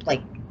something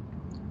like,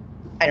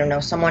 I don't know,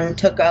 someone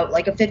took out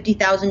like a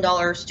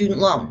 $50,000 student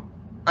loan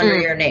under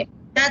your name.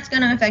 That's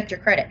going to affect your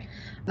credit.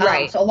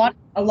 Right. So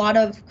a lot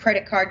of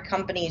credit card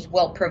companies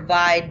will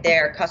provide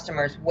their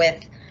customers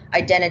with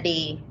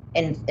identity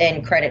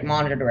and credit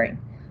monitoring,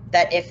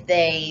 that if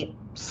they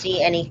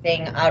see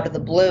anything out of the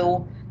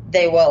blue,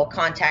 they will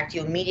contact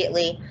you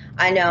immediately.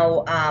 I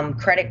know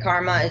Credit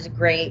Karma is a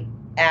great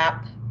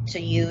app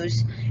to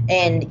use,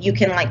 and you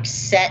can like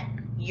set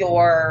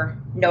your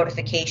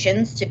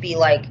notifications to be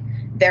like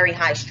very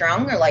high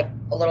strung or like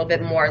a little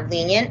bit more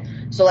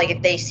lenient. So like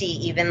if they see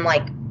even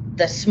like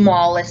the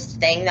smallest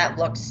thing that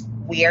looks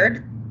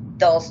weird,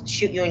 they'll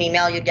shoot you an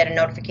email, you get a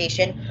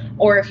notification.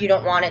 Or if you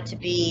don't want it to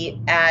be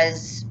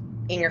as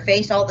in your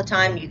face all the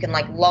time, you can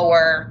like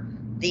lower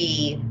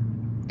the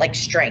like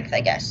strength,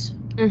 I guess,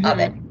 of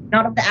it.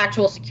 Not of the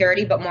actual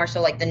security, but more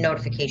so like the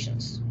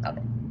notifications of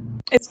it.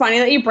 It's funny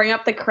that you bring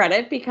up the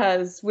credit,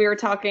 because we were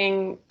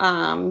talking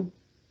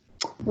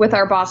with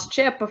our boss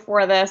Chip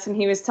before this, and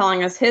he was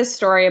telling us his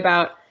story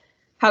about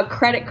how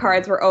credit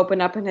cards were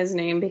opened up in his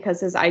name because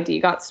his ID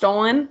got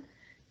stolen.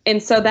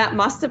 And so that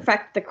must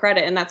affect the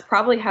credit, and that's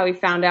probably how he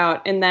found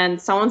out. And then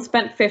someone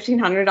spent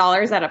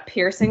 $1,500 at a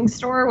piercing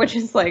store, which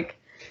is like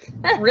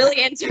really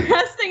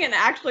interesting and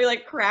actually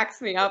like cracks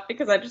me up,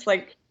 because I just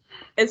like,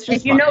 it's just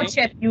if you know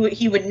Chip,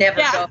 he would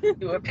never go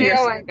to a piercing.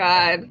 Oh my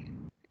God.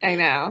 I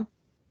know.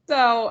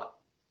 So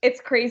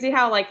it's crazy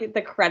how like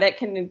the credit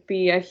can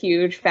be a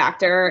huge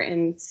factor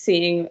in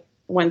seeing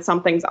when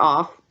something's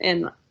off.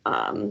 And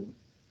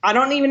I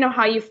don't even know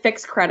how you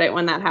fix credit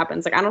when that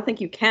happens. Like, I don't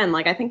think you can.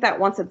 Like, I think that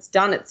once it's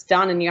done,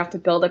 and you have to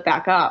build it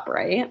back up,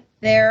 right?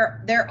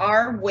 There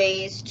are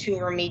ways to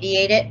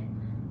remediate it,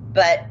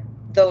 but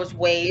those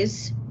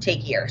ways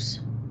take years.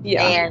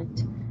 Yeah.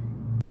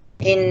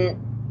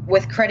 And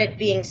with credit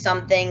being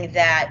something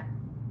that,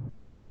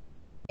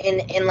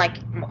 in like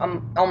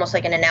almost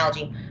like an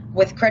analogy,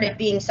 with credit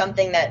being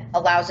something that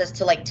allows us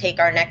to like take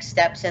our next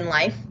steps in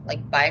life,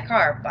 like buy a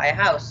car, buy a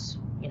house,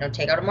 you know,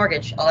 take out a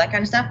mortgage, all that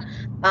kind of stuff,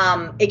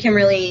 it can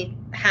really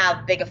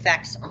have big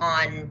effects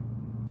on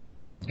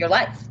your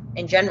life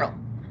in general.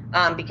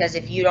 Because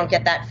if you don't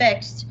get that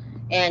fixed,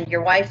 and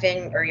your wife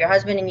or your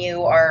husband and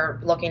you are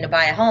looking to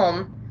buy a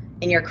home,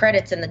 and your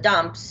credit's in the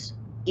dumps,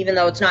 even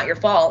though it's not your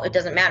fault, it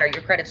doesn't matter.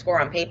 Your credit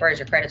score on paper is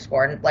your credit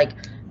score. And like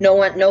no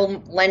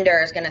lender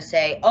is going to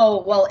say,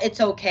 oh, well,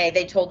 it's okay,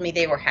 they told me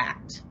they were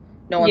hacked.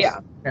 No one's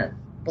going to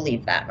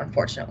believe that,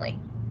 unfortunately.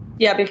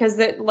 Yeah, because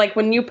like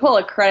when you pull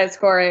a credit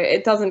score,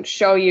 it doesn't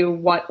show you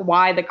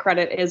why the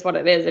credit is what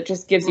it is. It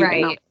just gives you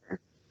the number.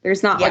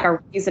 There's not like a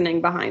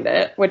reasoning behind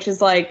it, which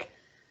is like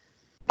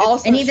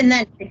also. And even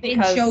then, if it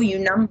did show you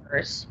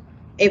numbers,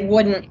 it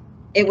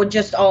would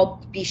just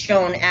all be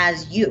shown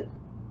as you.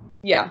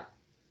 Yeah,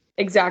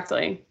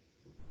 exactly.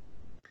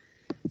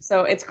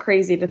 So it's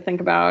crazy to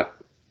think about.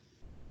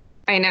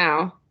 I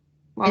know.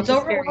 Well, it's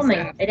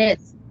overwhelming. It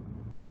is.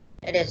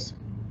 It is.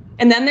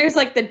 And then there's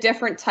like the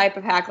different type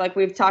of hack. Like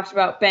we've talked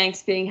about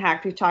banks being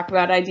hacked. We've talked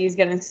about IDs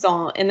getting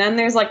stolen. And then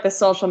there's like the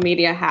social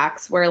media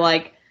hacks where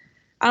like,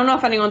 I don't know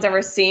if anyone's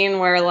ever seen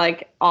where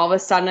like all of a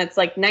sudden it's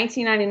like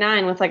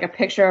 $19.99 with like a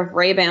picture of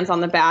Ray-Bans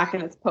on the back,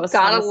 and it's posted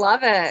on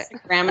love it.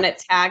 Instagram, and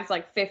it tags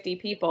like 50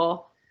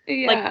 people.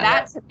 Yeah. Like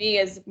that to me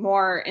is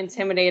more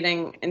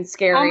intimidating and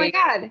scary. Oh my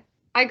God.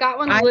 I got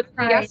one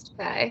literally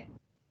yesterday.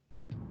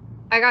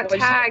 I got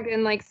tagged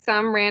in like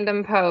some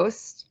random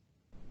post.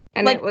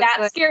 And like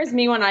that scares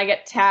me when I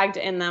get tagged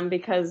in them,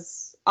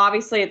 because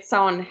obviously it's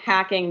someone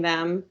hacking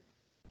them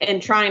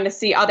and trying to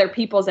see other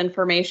people's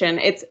information.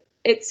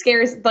 It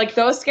scares, like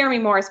those scare me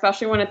more,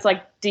 especially when it's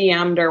like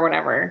DM'd or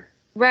whatever.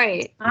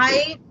 Right.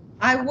 I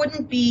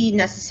wouldn't be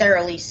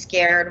necessarily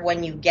scared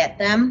when you get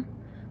them.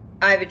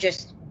 I would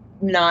just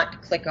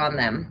not click on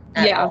them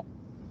at all.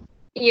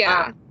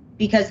 Yeah.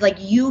 Because like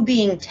you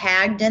being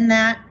tagged in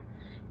that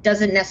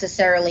doesn't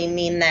necessarily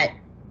mean that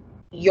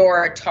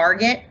you're a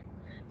target.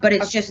 but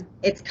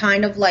it's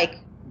kind of like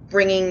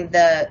bringing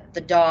the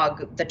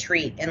dog the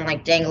treat and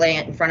like dangling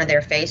it in front of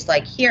their face,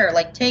 like, here,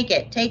 like, take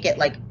it,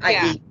 like,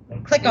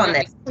 click on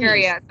this, please.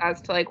 Curious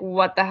as to like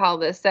what the hell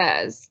this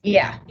says.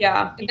 Yeah.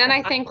 But then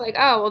I think like,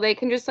 oh, well, they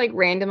can just like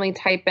randomly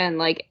type in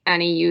like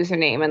any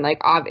username and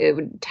like it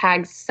would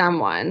tag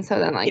someone. So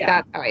then like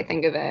that's how I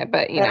think of it.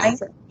 But you know, I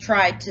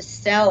tried to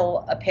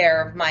sell a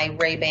pair of my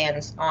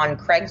Ray-Bans on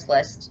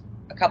Craigslist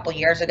a couple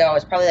years ago. I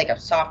was probably like a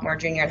sophomore,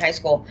 junior in high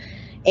school,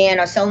 and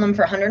I was selling them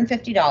for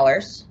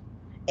 $150.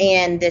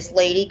 And this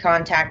lady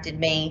contacted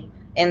me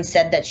and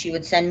said that she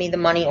would send me the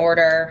money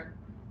order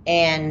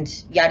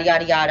and yada,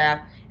 yada,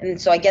 yada. And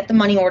so I get the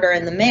money order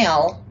in the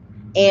mail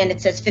and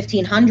it says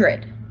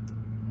 $1,500.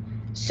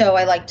 So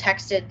I like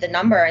texted the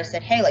number. I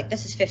said, hey, like,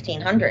 this is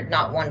 $1,500,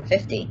 not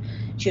 $150.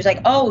 She was like,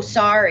 oh,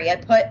 sorry, I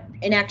put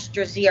an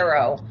extra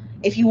zero.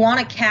 If you want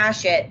to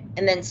cash it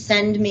and then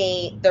send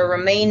me the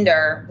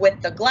remainder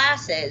with the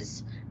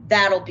glasses,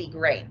 that'll be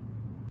great.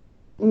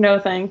 No,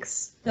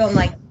 thanks. So I'm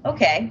like,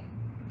 okay.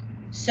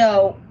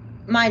 So,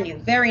 mind you,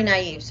 very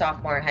naive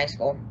sophomore in high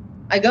school.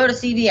 I go to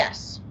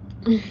CVS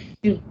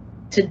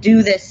to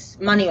do this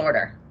money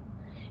order,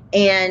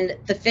 and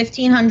the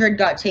 $1,500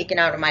 got taken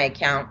out of my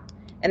account,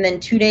 and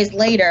then 2 days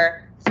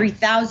later,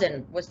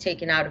 $3,000 was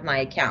taken out of my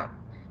account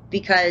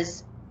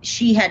because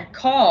she had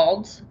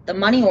called the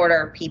money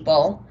order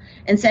people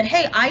and said,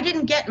 hey, I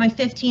didn't get my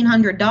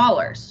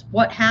 $1,500.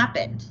 What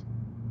happened?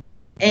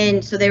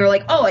 And so they were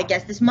like, oh, I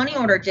guess this money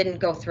order didn't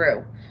go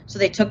through. So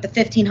they took the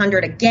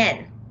 $1,500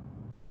 again.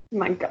 Oh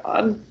my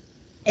God.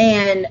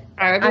 And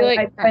I would be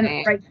like, I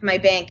went right to my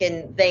bank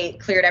and they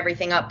cleared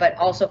everything up, but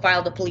also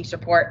filed a police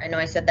report. I know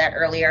I said that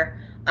earlier.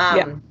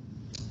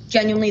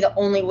 Genuinely the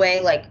only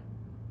way, like,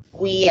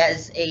 we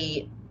as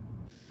a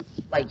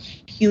like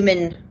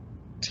human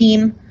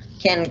team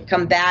can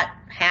combat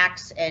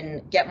hacks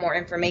and get more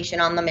information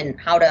on them and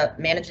how to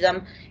manage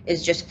them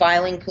is just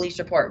filing police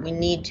report. We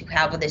need to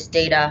have this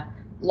data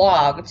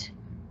logged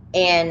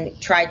and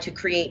try to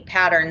create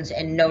patterns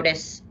and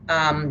notice,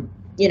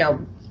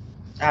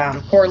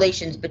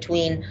 correlations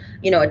between,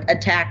 an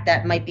attack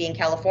that might be in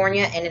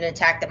California and an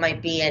attack that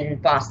might be in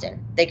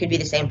Boston. They could be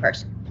the same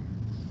person.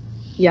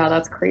 Yeah,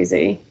 that's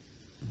crazy.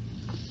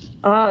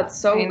 Oh, it's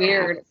so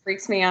weird. It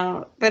freaks me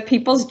out. But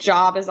people's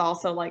job is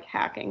also like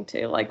hacking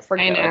too, like for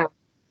good.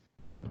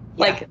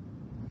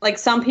 Like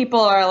some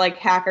people are like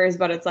hackers,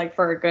 but it's like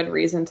for a good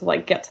reason to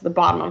like get to the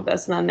bottom of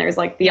this. And then there's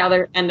like the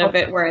other end of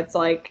it where it's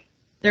like,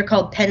 they're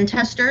called pen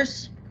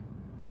testers.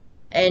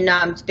 And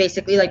it's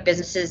basically like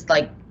businesses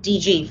like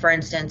DG, for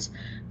instance,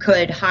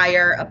 could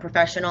hire a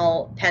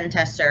professional pen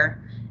tester,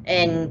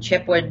 and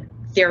Chip would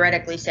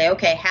theoretically say,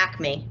 okay, hack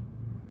me.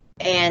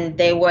 And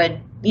they would,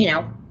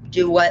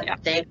 do what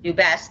they do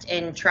best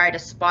and try to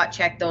spot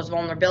check those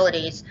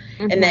vulnerabilities.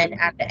 Mm-hmm. And then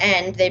at the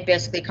end, they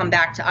basically come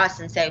back to us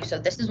and say, so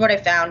this is what I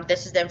found,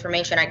 this is the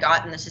information I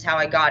got, and this is how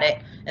I got it,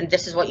 and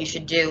this is what you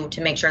should do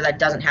to make sure that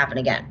doesn't happen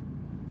again.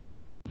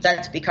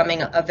 That's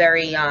becoming a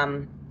very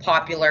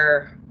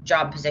popular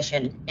job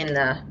position in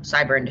the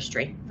cyber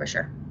industry, for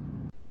sure.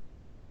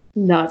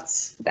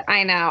 Nuts.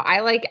 I know.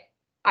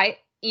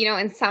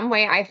 In some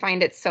way I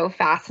find it so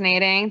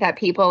fascinating that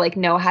people like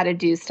know how to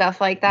do stuff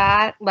like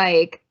that.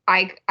 Like,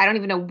 I don't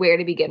even know where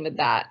to begin with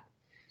that.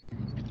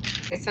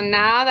 Okay, so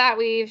now that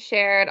we've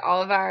shared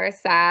all of our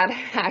sad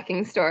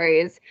hacking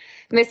stories,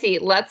 Missy,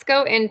 let's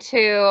go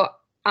into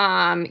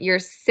your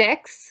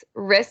 6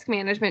 risk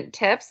management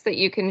tips that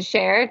you can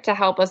share to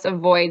help us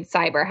avoid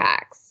cyber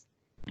hacks.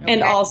 Okay.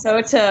 And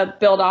also to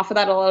build off of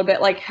that a little bit,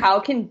 like how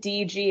can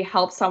DG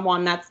help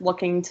someone that's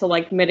looking to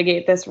like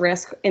mitigate this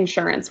risk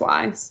insurance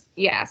wise?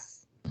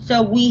 Yes.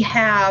 So we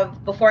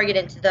have, before I get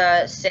into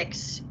the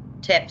 6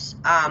 tips,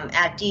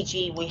 at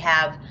DG we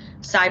have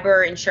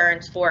cyber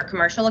insurance for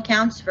commercial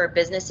accounts for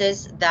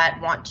businesses that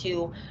want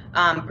to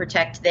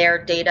protect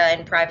their data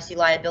and privacy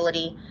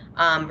liability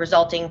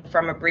resulting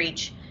from a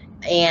breach.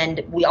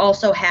 And we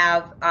also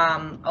have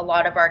a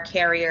lot of our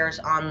carriers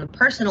on the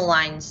personal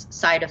lines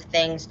side of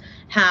things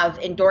have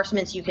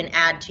endorsements you can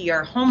add to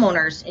your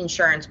homeowner's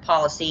insurance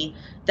policy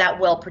that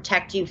will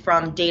protect you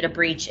from data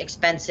breach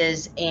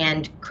expenses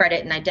and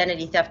credit and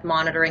identity theft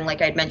monitoring,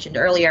 like I'd mentioned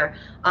earlier,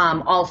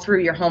 all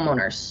through your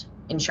homeowner's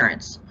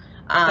insurance.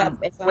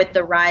 With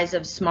the rise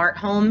of smart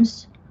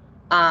homes,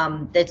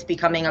 that's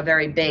becoming a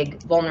very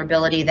big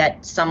vulnerability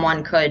that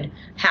someone could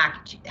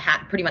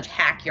pretty much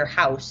hack your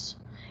house.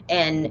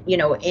 And,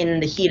 in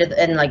the heat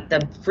and like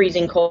the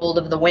freezing cold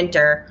of the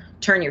winter,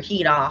 turn your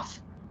heat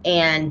off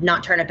and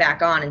not turn it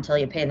back on until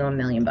you pay them $1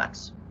 million.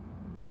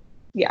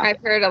 Yeah. I've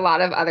heard a lot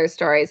of other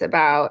stories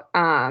about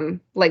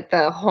like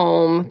the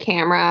home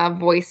camera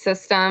voice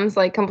systems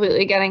like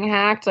completely getting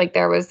hacked. Like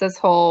there was this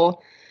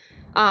whole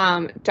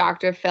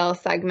Dr. Phil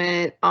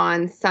segment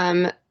on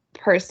some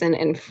person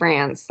in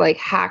France like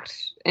hacked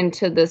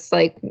into this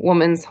like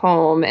woman's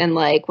home and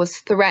like was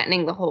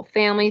threatening the whole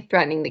family,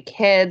 threatening the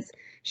kids.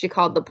 She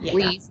called the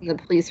police and the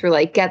police were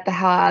like, get the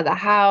hell out of the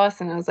house.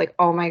 And I was like,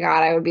 oh my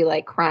God, I would be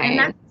like crying.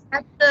 And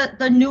that's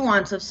the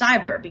nuance of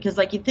cyber, because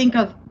like you think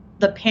of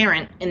the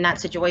parent in that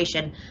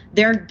situation,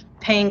 they're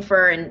paying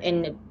for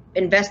and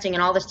investing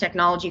in all this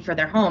technology for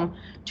their home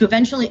to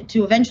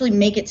eventually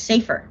make it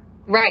safer.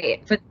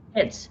 Right. For the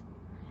kids.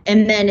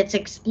 And then it's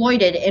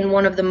exploited in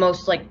one of the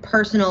most like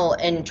personal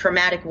and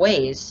traumatic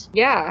ways.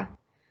 Yeah.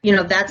 You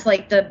know, that's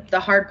like the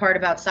hard part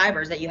about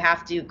cyber is that you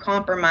have to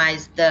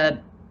compromise the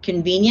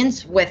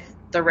convenience with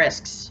the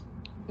risks.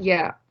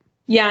 Yeah.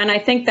 Yeah, and I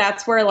think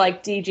that's where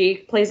like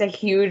DG plays a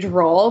huge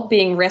role,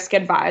 being risk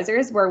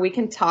advisors, where we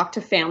can talk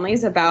to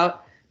families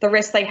about the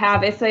risks they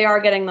have if they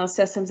are getting those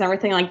systems,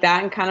 everything like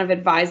that, and kind of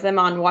advise them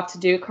on what to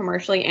do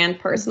commercially and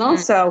personal.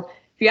 So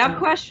if you have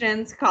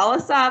questions, call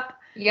us up.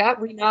 Yep.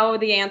 We know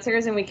the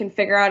answers, and we can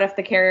figure out if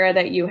the carrier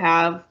that you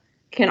have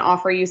can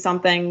offer you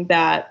something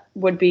that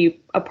would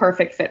be a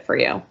perfect fit for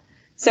you.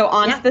 So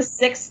on to the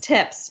 6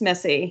 tips,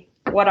 Missy.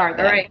 What are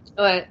they? All right.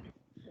 Do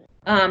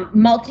it.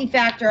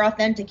 Multi-factor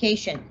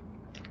authentication.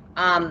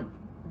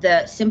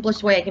 The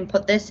simplest way I can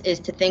put this is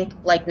to think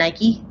like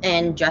Nike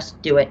and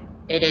just do it.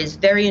 It is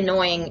very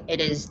annoying. It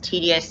is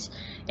tedious.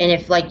 And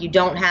if like you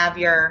don't have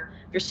you're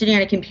sitting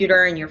at a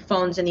computer and your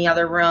phone's in the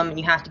other room and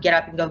you have to get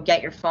up and go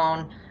get your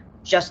phone,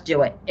 just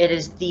do it. It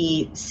is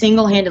the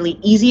single-handedly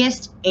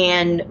easiest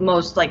and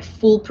most like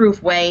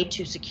foolproof way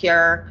to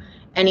secure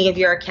any of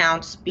your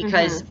accounts,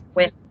 because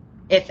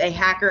if a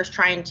hacker is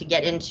trying to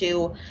get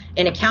into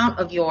an account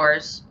of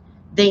yours,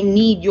 they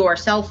need your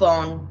cell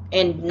phone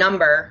and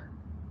number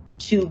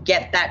to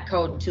get that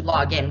code to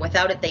log in.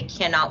 Without it, they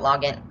cannot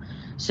log in.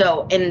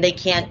 So, and they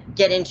can't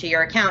get into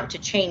your account to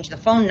change the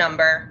phone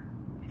number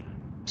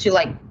to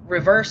like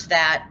reverse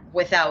that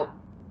without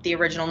the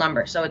original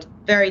number. So it's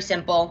very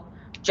simple.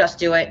 Just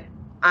do it.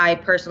 I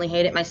personally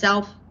hate it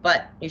myself,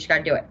 but you just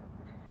gotta do it.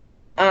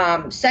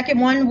 Second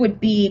one would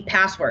be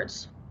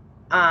passwords.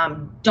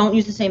 Don't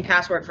use the same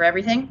password for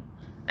everything.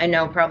 I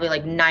know probably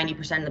like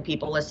 90% of the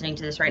people listening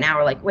to this right now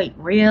are like, wait,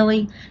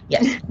 really?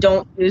 Yes,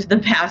 don't use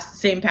the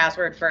same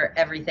password for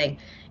everything.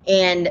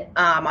 And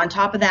on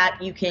top of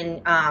that, you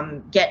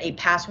can get a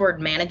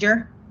password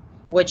manager,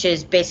 which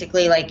is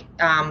basically like,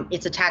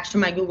 it's attached to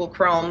my Google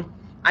Chrome.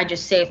 I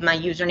just save my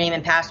username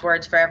and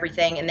passwords for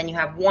everything, and then you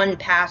have one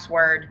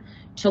password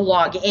to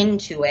log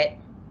into it,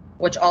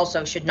 which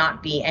also should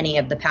not be any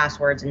of the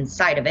passwords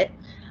inside of it.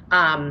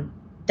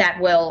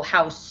 That will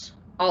house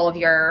all of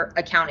your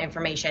account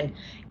information.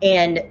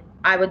 And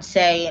I would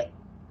say,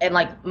 and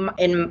like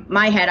in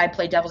my head, I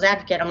play devil's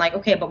advocate. I'm like,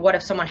 okay, but what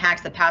if someone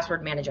hacks the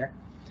password manager?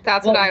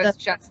 That's what I was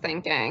just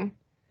thinking.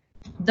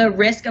 The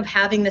risk of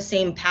having the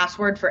same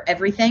password for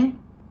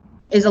everything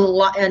is a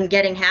lot, and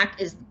getting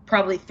hacked is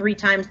probably 3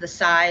 times the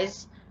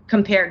size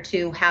compared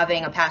to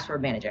having a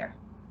password manager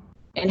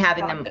and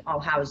having them all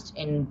housed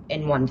in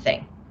one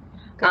thing.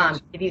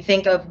 If you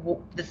think of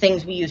the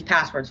things we use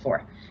passwords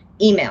for: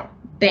 email,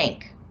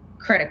 bank,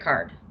 credit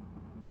card,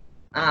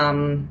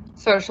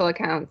 social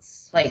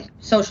accounts, like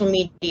social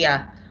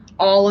media,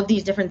 all of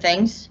these different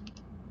things,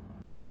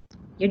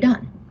 you're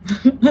done.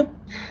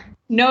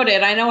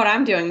 Noted. I know what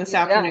I'm doing this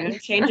afternoon,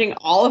 changing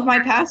all of my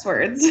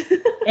passwords.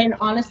 And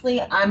honestly,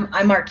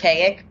 I'm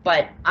archaic,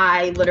 but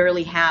I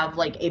literally have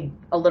like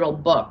a little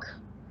book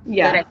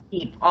that I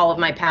keep all of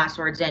my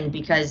passwords in,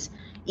 because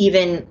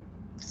even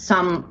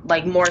some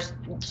like more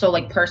so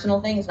like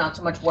personal things, not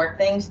so much work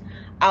things,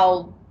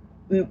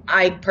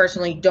 I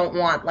personally don't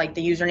want like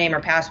the username or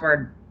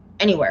password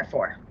anywhere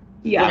for.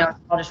 Yeah. You know,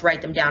 I'll just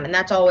write them down, and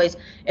that's always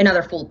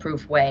another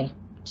foolproof way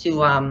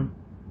to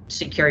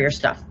secure your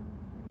stuff.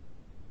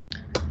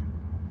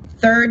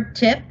 Third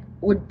tip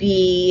would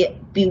be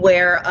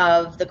beware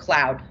of the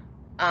cloud.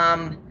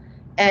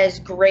 As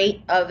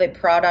great of a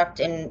product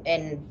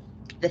and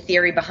the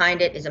theory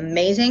behind it is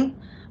amazing,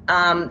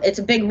 it's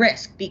a big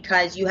risk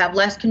because you have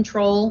less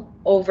control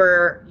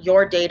over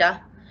your data.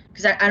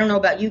 Because I don't know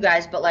about you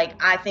guys, but like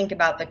I think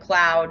about the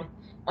cloud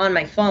on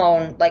my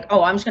phone, like,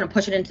 oh, I'm just going to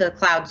push it into the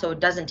cloud so it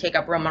doesn't take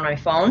up room on my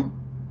phone,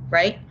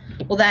 right?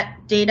 Well,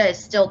 that data is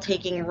still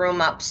taking room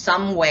up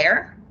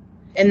somewhere,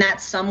 and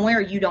that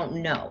somewhere you don't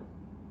know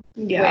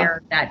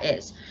where that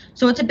is.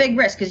 So it's a big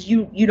risk because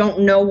you don't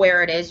know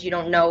where it is, you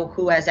don't know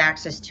who has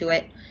access to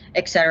it,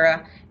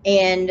 etc.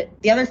 And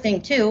the other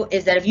thing too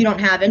is that if you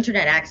don't have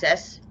internet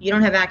access, you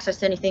don't have access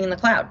to anything in the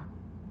cloud.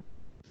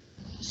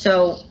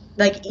 So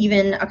like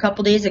even a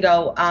couple days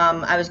ago,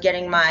 I was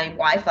getting my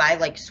Wi-Fi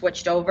like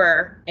switched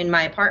over in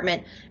my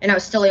apartment, and I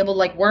was still able to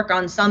like work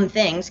on some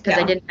things because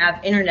I didn't have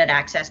internet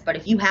access. But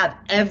if you have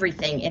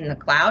everything in the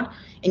cloud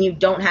and you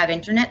don't have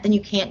internet, then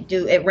you can't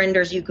do it.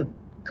 Renders you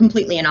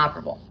completely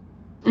inoperable.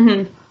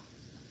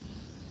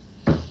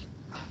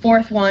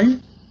 Fourth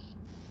one,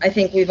 I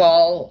think we've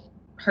all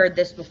heard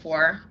this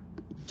before: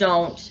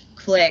 don't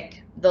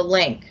click the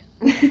link.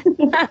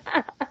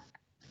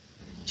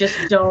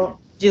 Just don't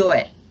do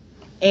it.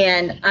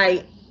 And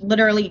I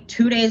literally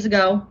 2 days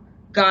ago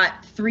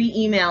got 3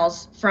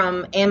 emails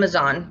from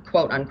Amazon,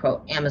 quote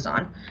unquote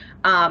Amazon,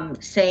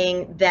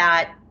 saying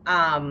that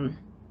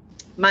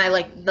my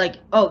like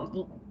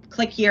oh,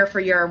 click here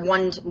for your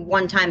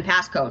one-time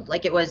passcode.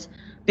 Like it was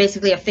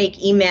basically a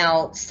fake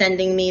email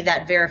sending me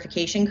that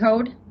verification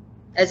code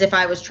as if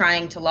I was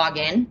trying to log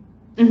in.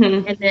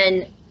 Mm-hmm. And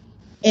then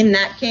in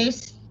that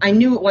case, I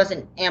knew it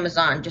wasn't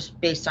Amazon just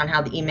based on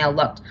how the email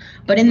looked.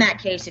 But in that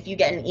case, if you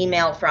get an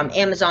email from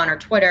Amazon or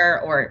Twitter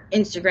or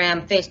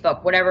Instagram,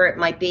 Facebook, whatever it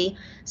might be,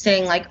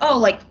 saying like, oh,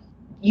 like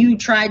you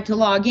tried to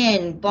log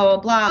in, blah, blah,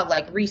 blah,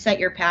 like reset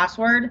your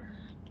password,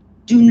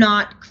 do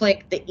not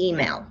click the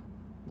email.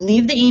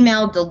 Leave the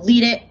email,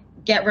 delete it,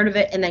 get rid of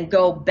it, and then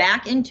go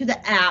back into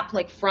the app,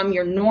 like from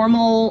your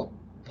normal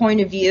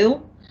point of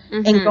view,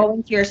 and go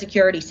into your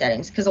security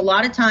settings. Because a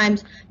lot of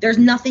times there's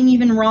nothing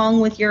even wrong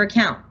with your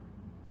account.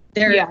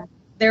 They're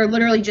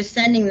literally just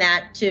sending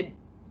that to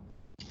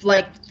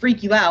like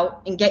freak you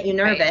out and get you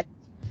nervous. Right.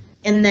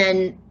 And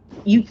then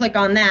you click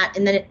on that,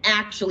 and then it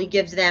actually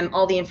gives them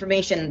all the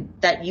information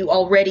that you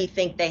already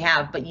think they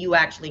have, but you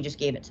actually just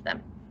gave it to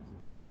them.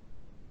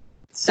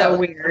 So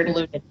weird.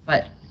 Convoluted,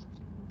 but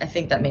I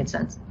think that made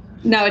sense.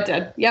 No, it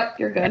did. Yep,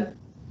 you're good.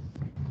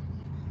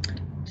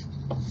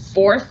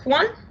 Fifth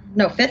one.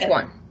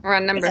 We're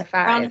on number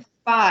 5. On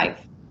 5.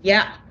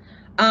 Yeah.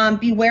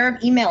 Beware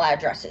of email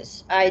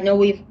addresses. I know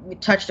we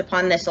touched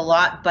upon this a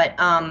lot, but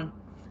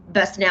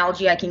best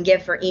analogy I can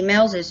give for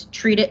emails is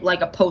treat it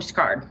like a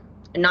postcard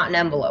and not an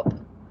envelope.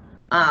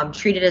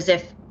 Treat it as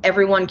if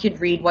everyone could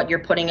read what you're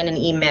putting in an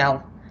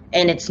email,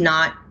 and it's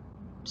not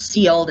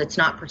sealed, it's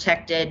not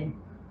protected,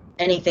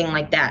 anything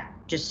like that.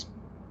 Just,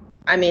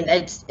 I mean,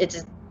 it's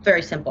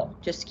very simple.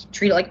 Just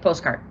treat it like a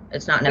postcard.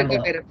 It's not an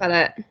envelope. Good way to put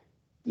it.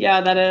 Yeah,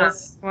 that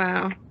is.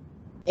 Wow.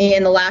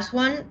 And the last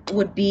one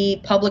would be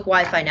public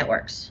Wi-Fi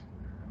networks.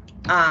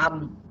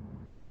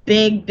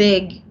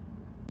 Big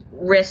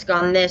risk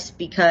on this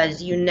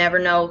because you never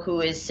know who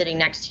is sitting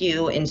next to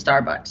you in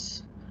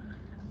Starbucks.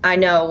 I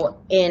know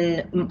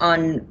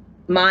on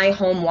my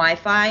home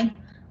Wi-Fi,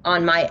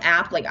 on my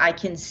app, like I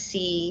can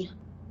see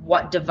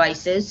what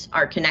devices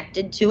are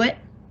connected to it.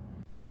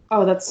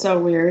 Oh, that's so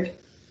weird.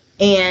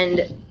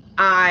 And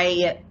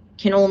I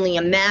can only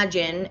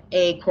imagine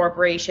a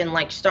corporation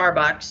like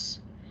Starbucks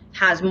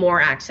has more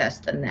access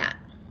than that.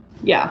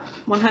 Yeah,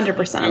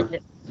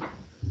 100%.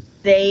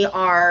 They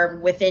are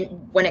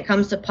when it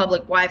comes to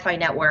public Wi-Fi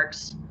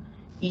networks,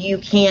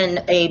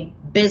 a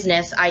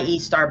business, i.e.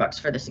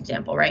 Starbucks for this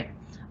example, right?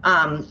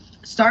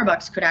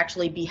 Starbucks could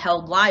actually be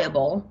held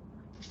liable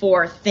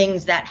for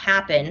things that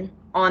happen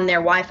on their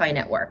Wi-Fi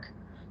network.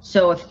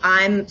 So if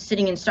I'm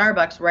sitting in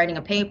Starbucks writing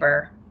a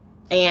paper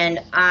and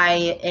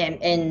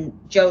and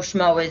Joe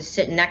Schmo is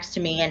sitting next to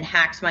me and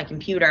hacks my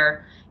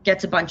computer,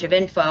 gets a bunch of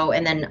info,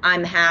 and then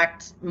I'm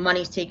hacked,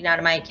 money's taken out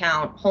of my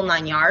account, whole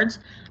 9 yards,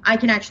 I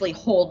can actually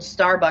hold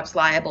Starbucks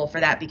liable for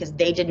that because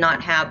they did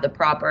not have the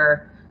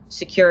proper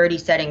security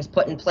settings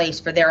put in place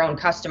for their own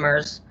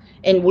customers.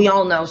 And we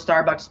all know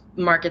Starbucks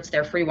markets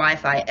their free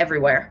Wi-Fi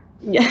everywhere.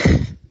 Yeah.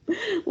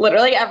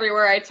 Literally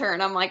everywhere I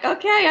turn, I'm like,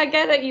 okay, I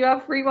get it. You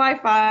have free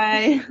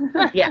Wi-Fi.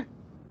 Yeah.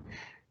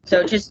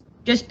 So just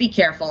be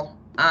careful.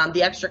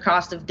 The extra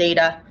cost of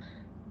data,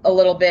 a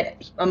little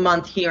bit a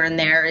month here and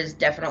there, is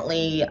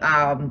definitely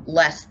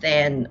less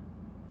than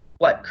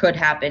what could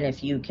happen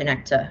if you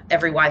connect to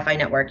every Wi-Fi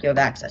network you have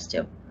access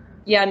to.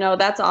 Yeah, no,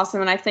 that's awesome.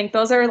 And I think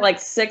those are like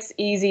 6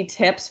 easy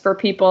tips for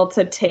people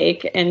to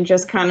take and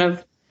just kind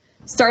of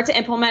start to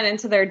implement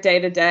into their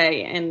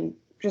day-to-day. And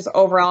just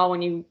overall,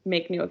 when you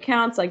make new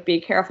accounts, like be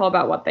careful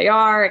about what they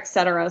are,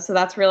 etc. So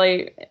that's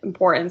really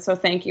important. So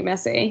thank you,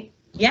 Missy.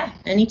 Yeah,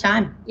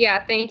 anytime.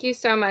 Yeah, thank you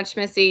so much,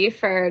 Missy,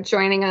 for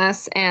joining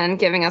us and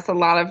giving us a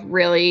lot of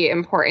really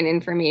important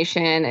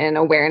information and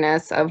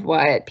awareness of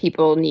what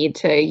people need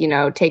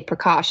to, take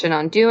precaution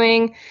on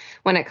doing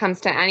when it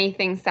comes to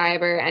anything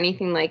cyber,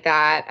 anything like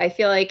that. I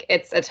feel like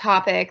it's a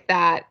topic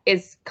that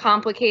is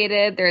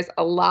complicated. There's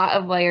a lot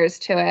of layers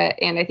to it,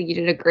 and I think you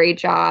did a great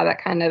job at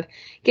kind of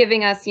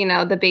giving us,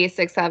 the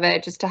basics of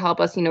it just to help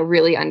us,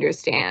 really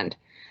understand.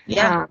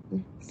 Yeah.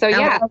 So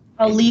yeah,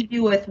 I'll leave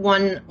you with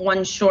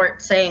one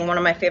short saying one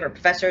of my favorite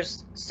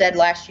professors said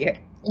last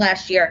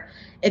year,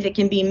 if it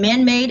can be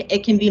man-made,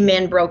 it can be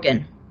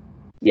man-broken.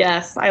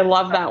 Yes, I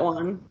love that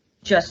one.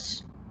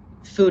 Just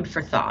food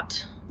for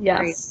thought. Yes.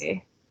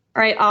 Crazy.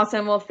 All right,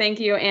 awesome. Well, thank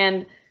you.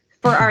 And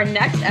for our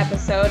next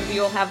episode, we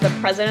will have the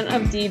president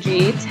of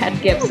DG, Ted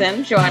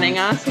Gibson, joining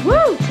us.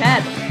 Woo,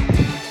 Ted.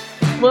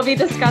 We'll be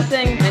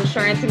discussing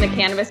insurance in the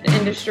cannabis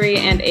industry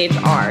and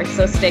HR,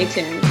 so stay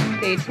tuned.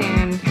 Stay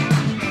tuned.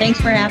 Thanks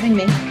for having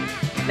me.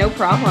 No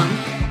problem.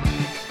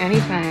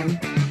 Anytime.